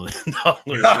donate $1 million.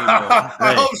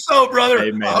 I hope so, brother.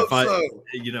 Hey, man, I hope so.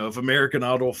 If American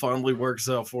Idol finally works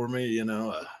out for me,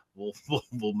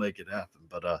 we'll make it happen.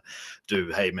 But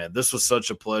dude, hey man, this was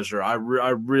such a pleasure. I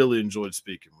really enjoyed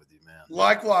speaking with you, man.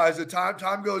 Likewise, the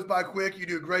time goes by quick. You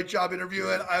do a great job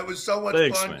interviewing. It was so much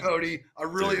fun, man. Cody. I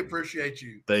really appreciate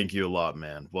you. Thank you a lot,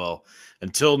 man. Well,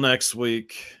 until next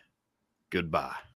week, goodbye.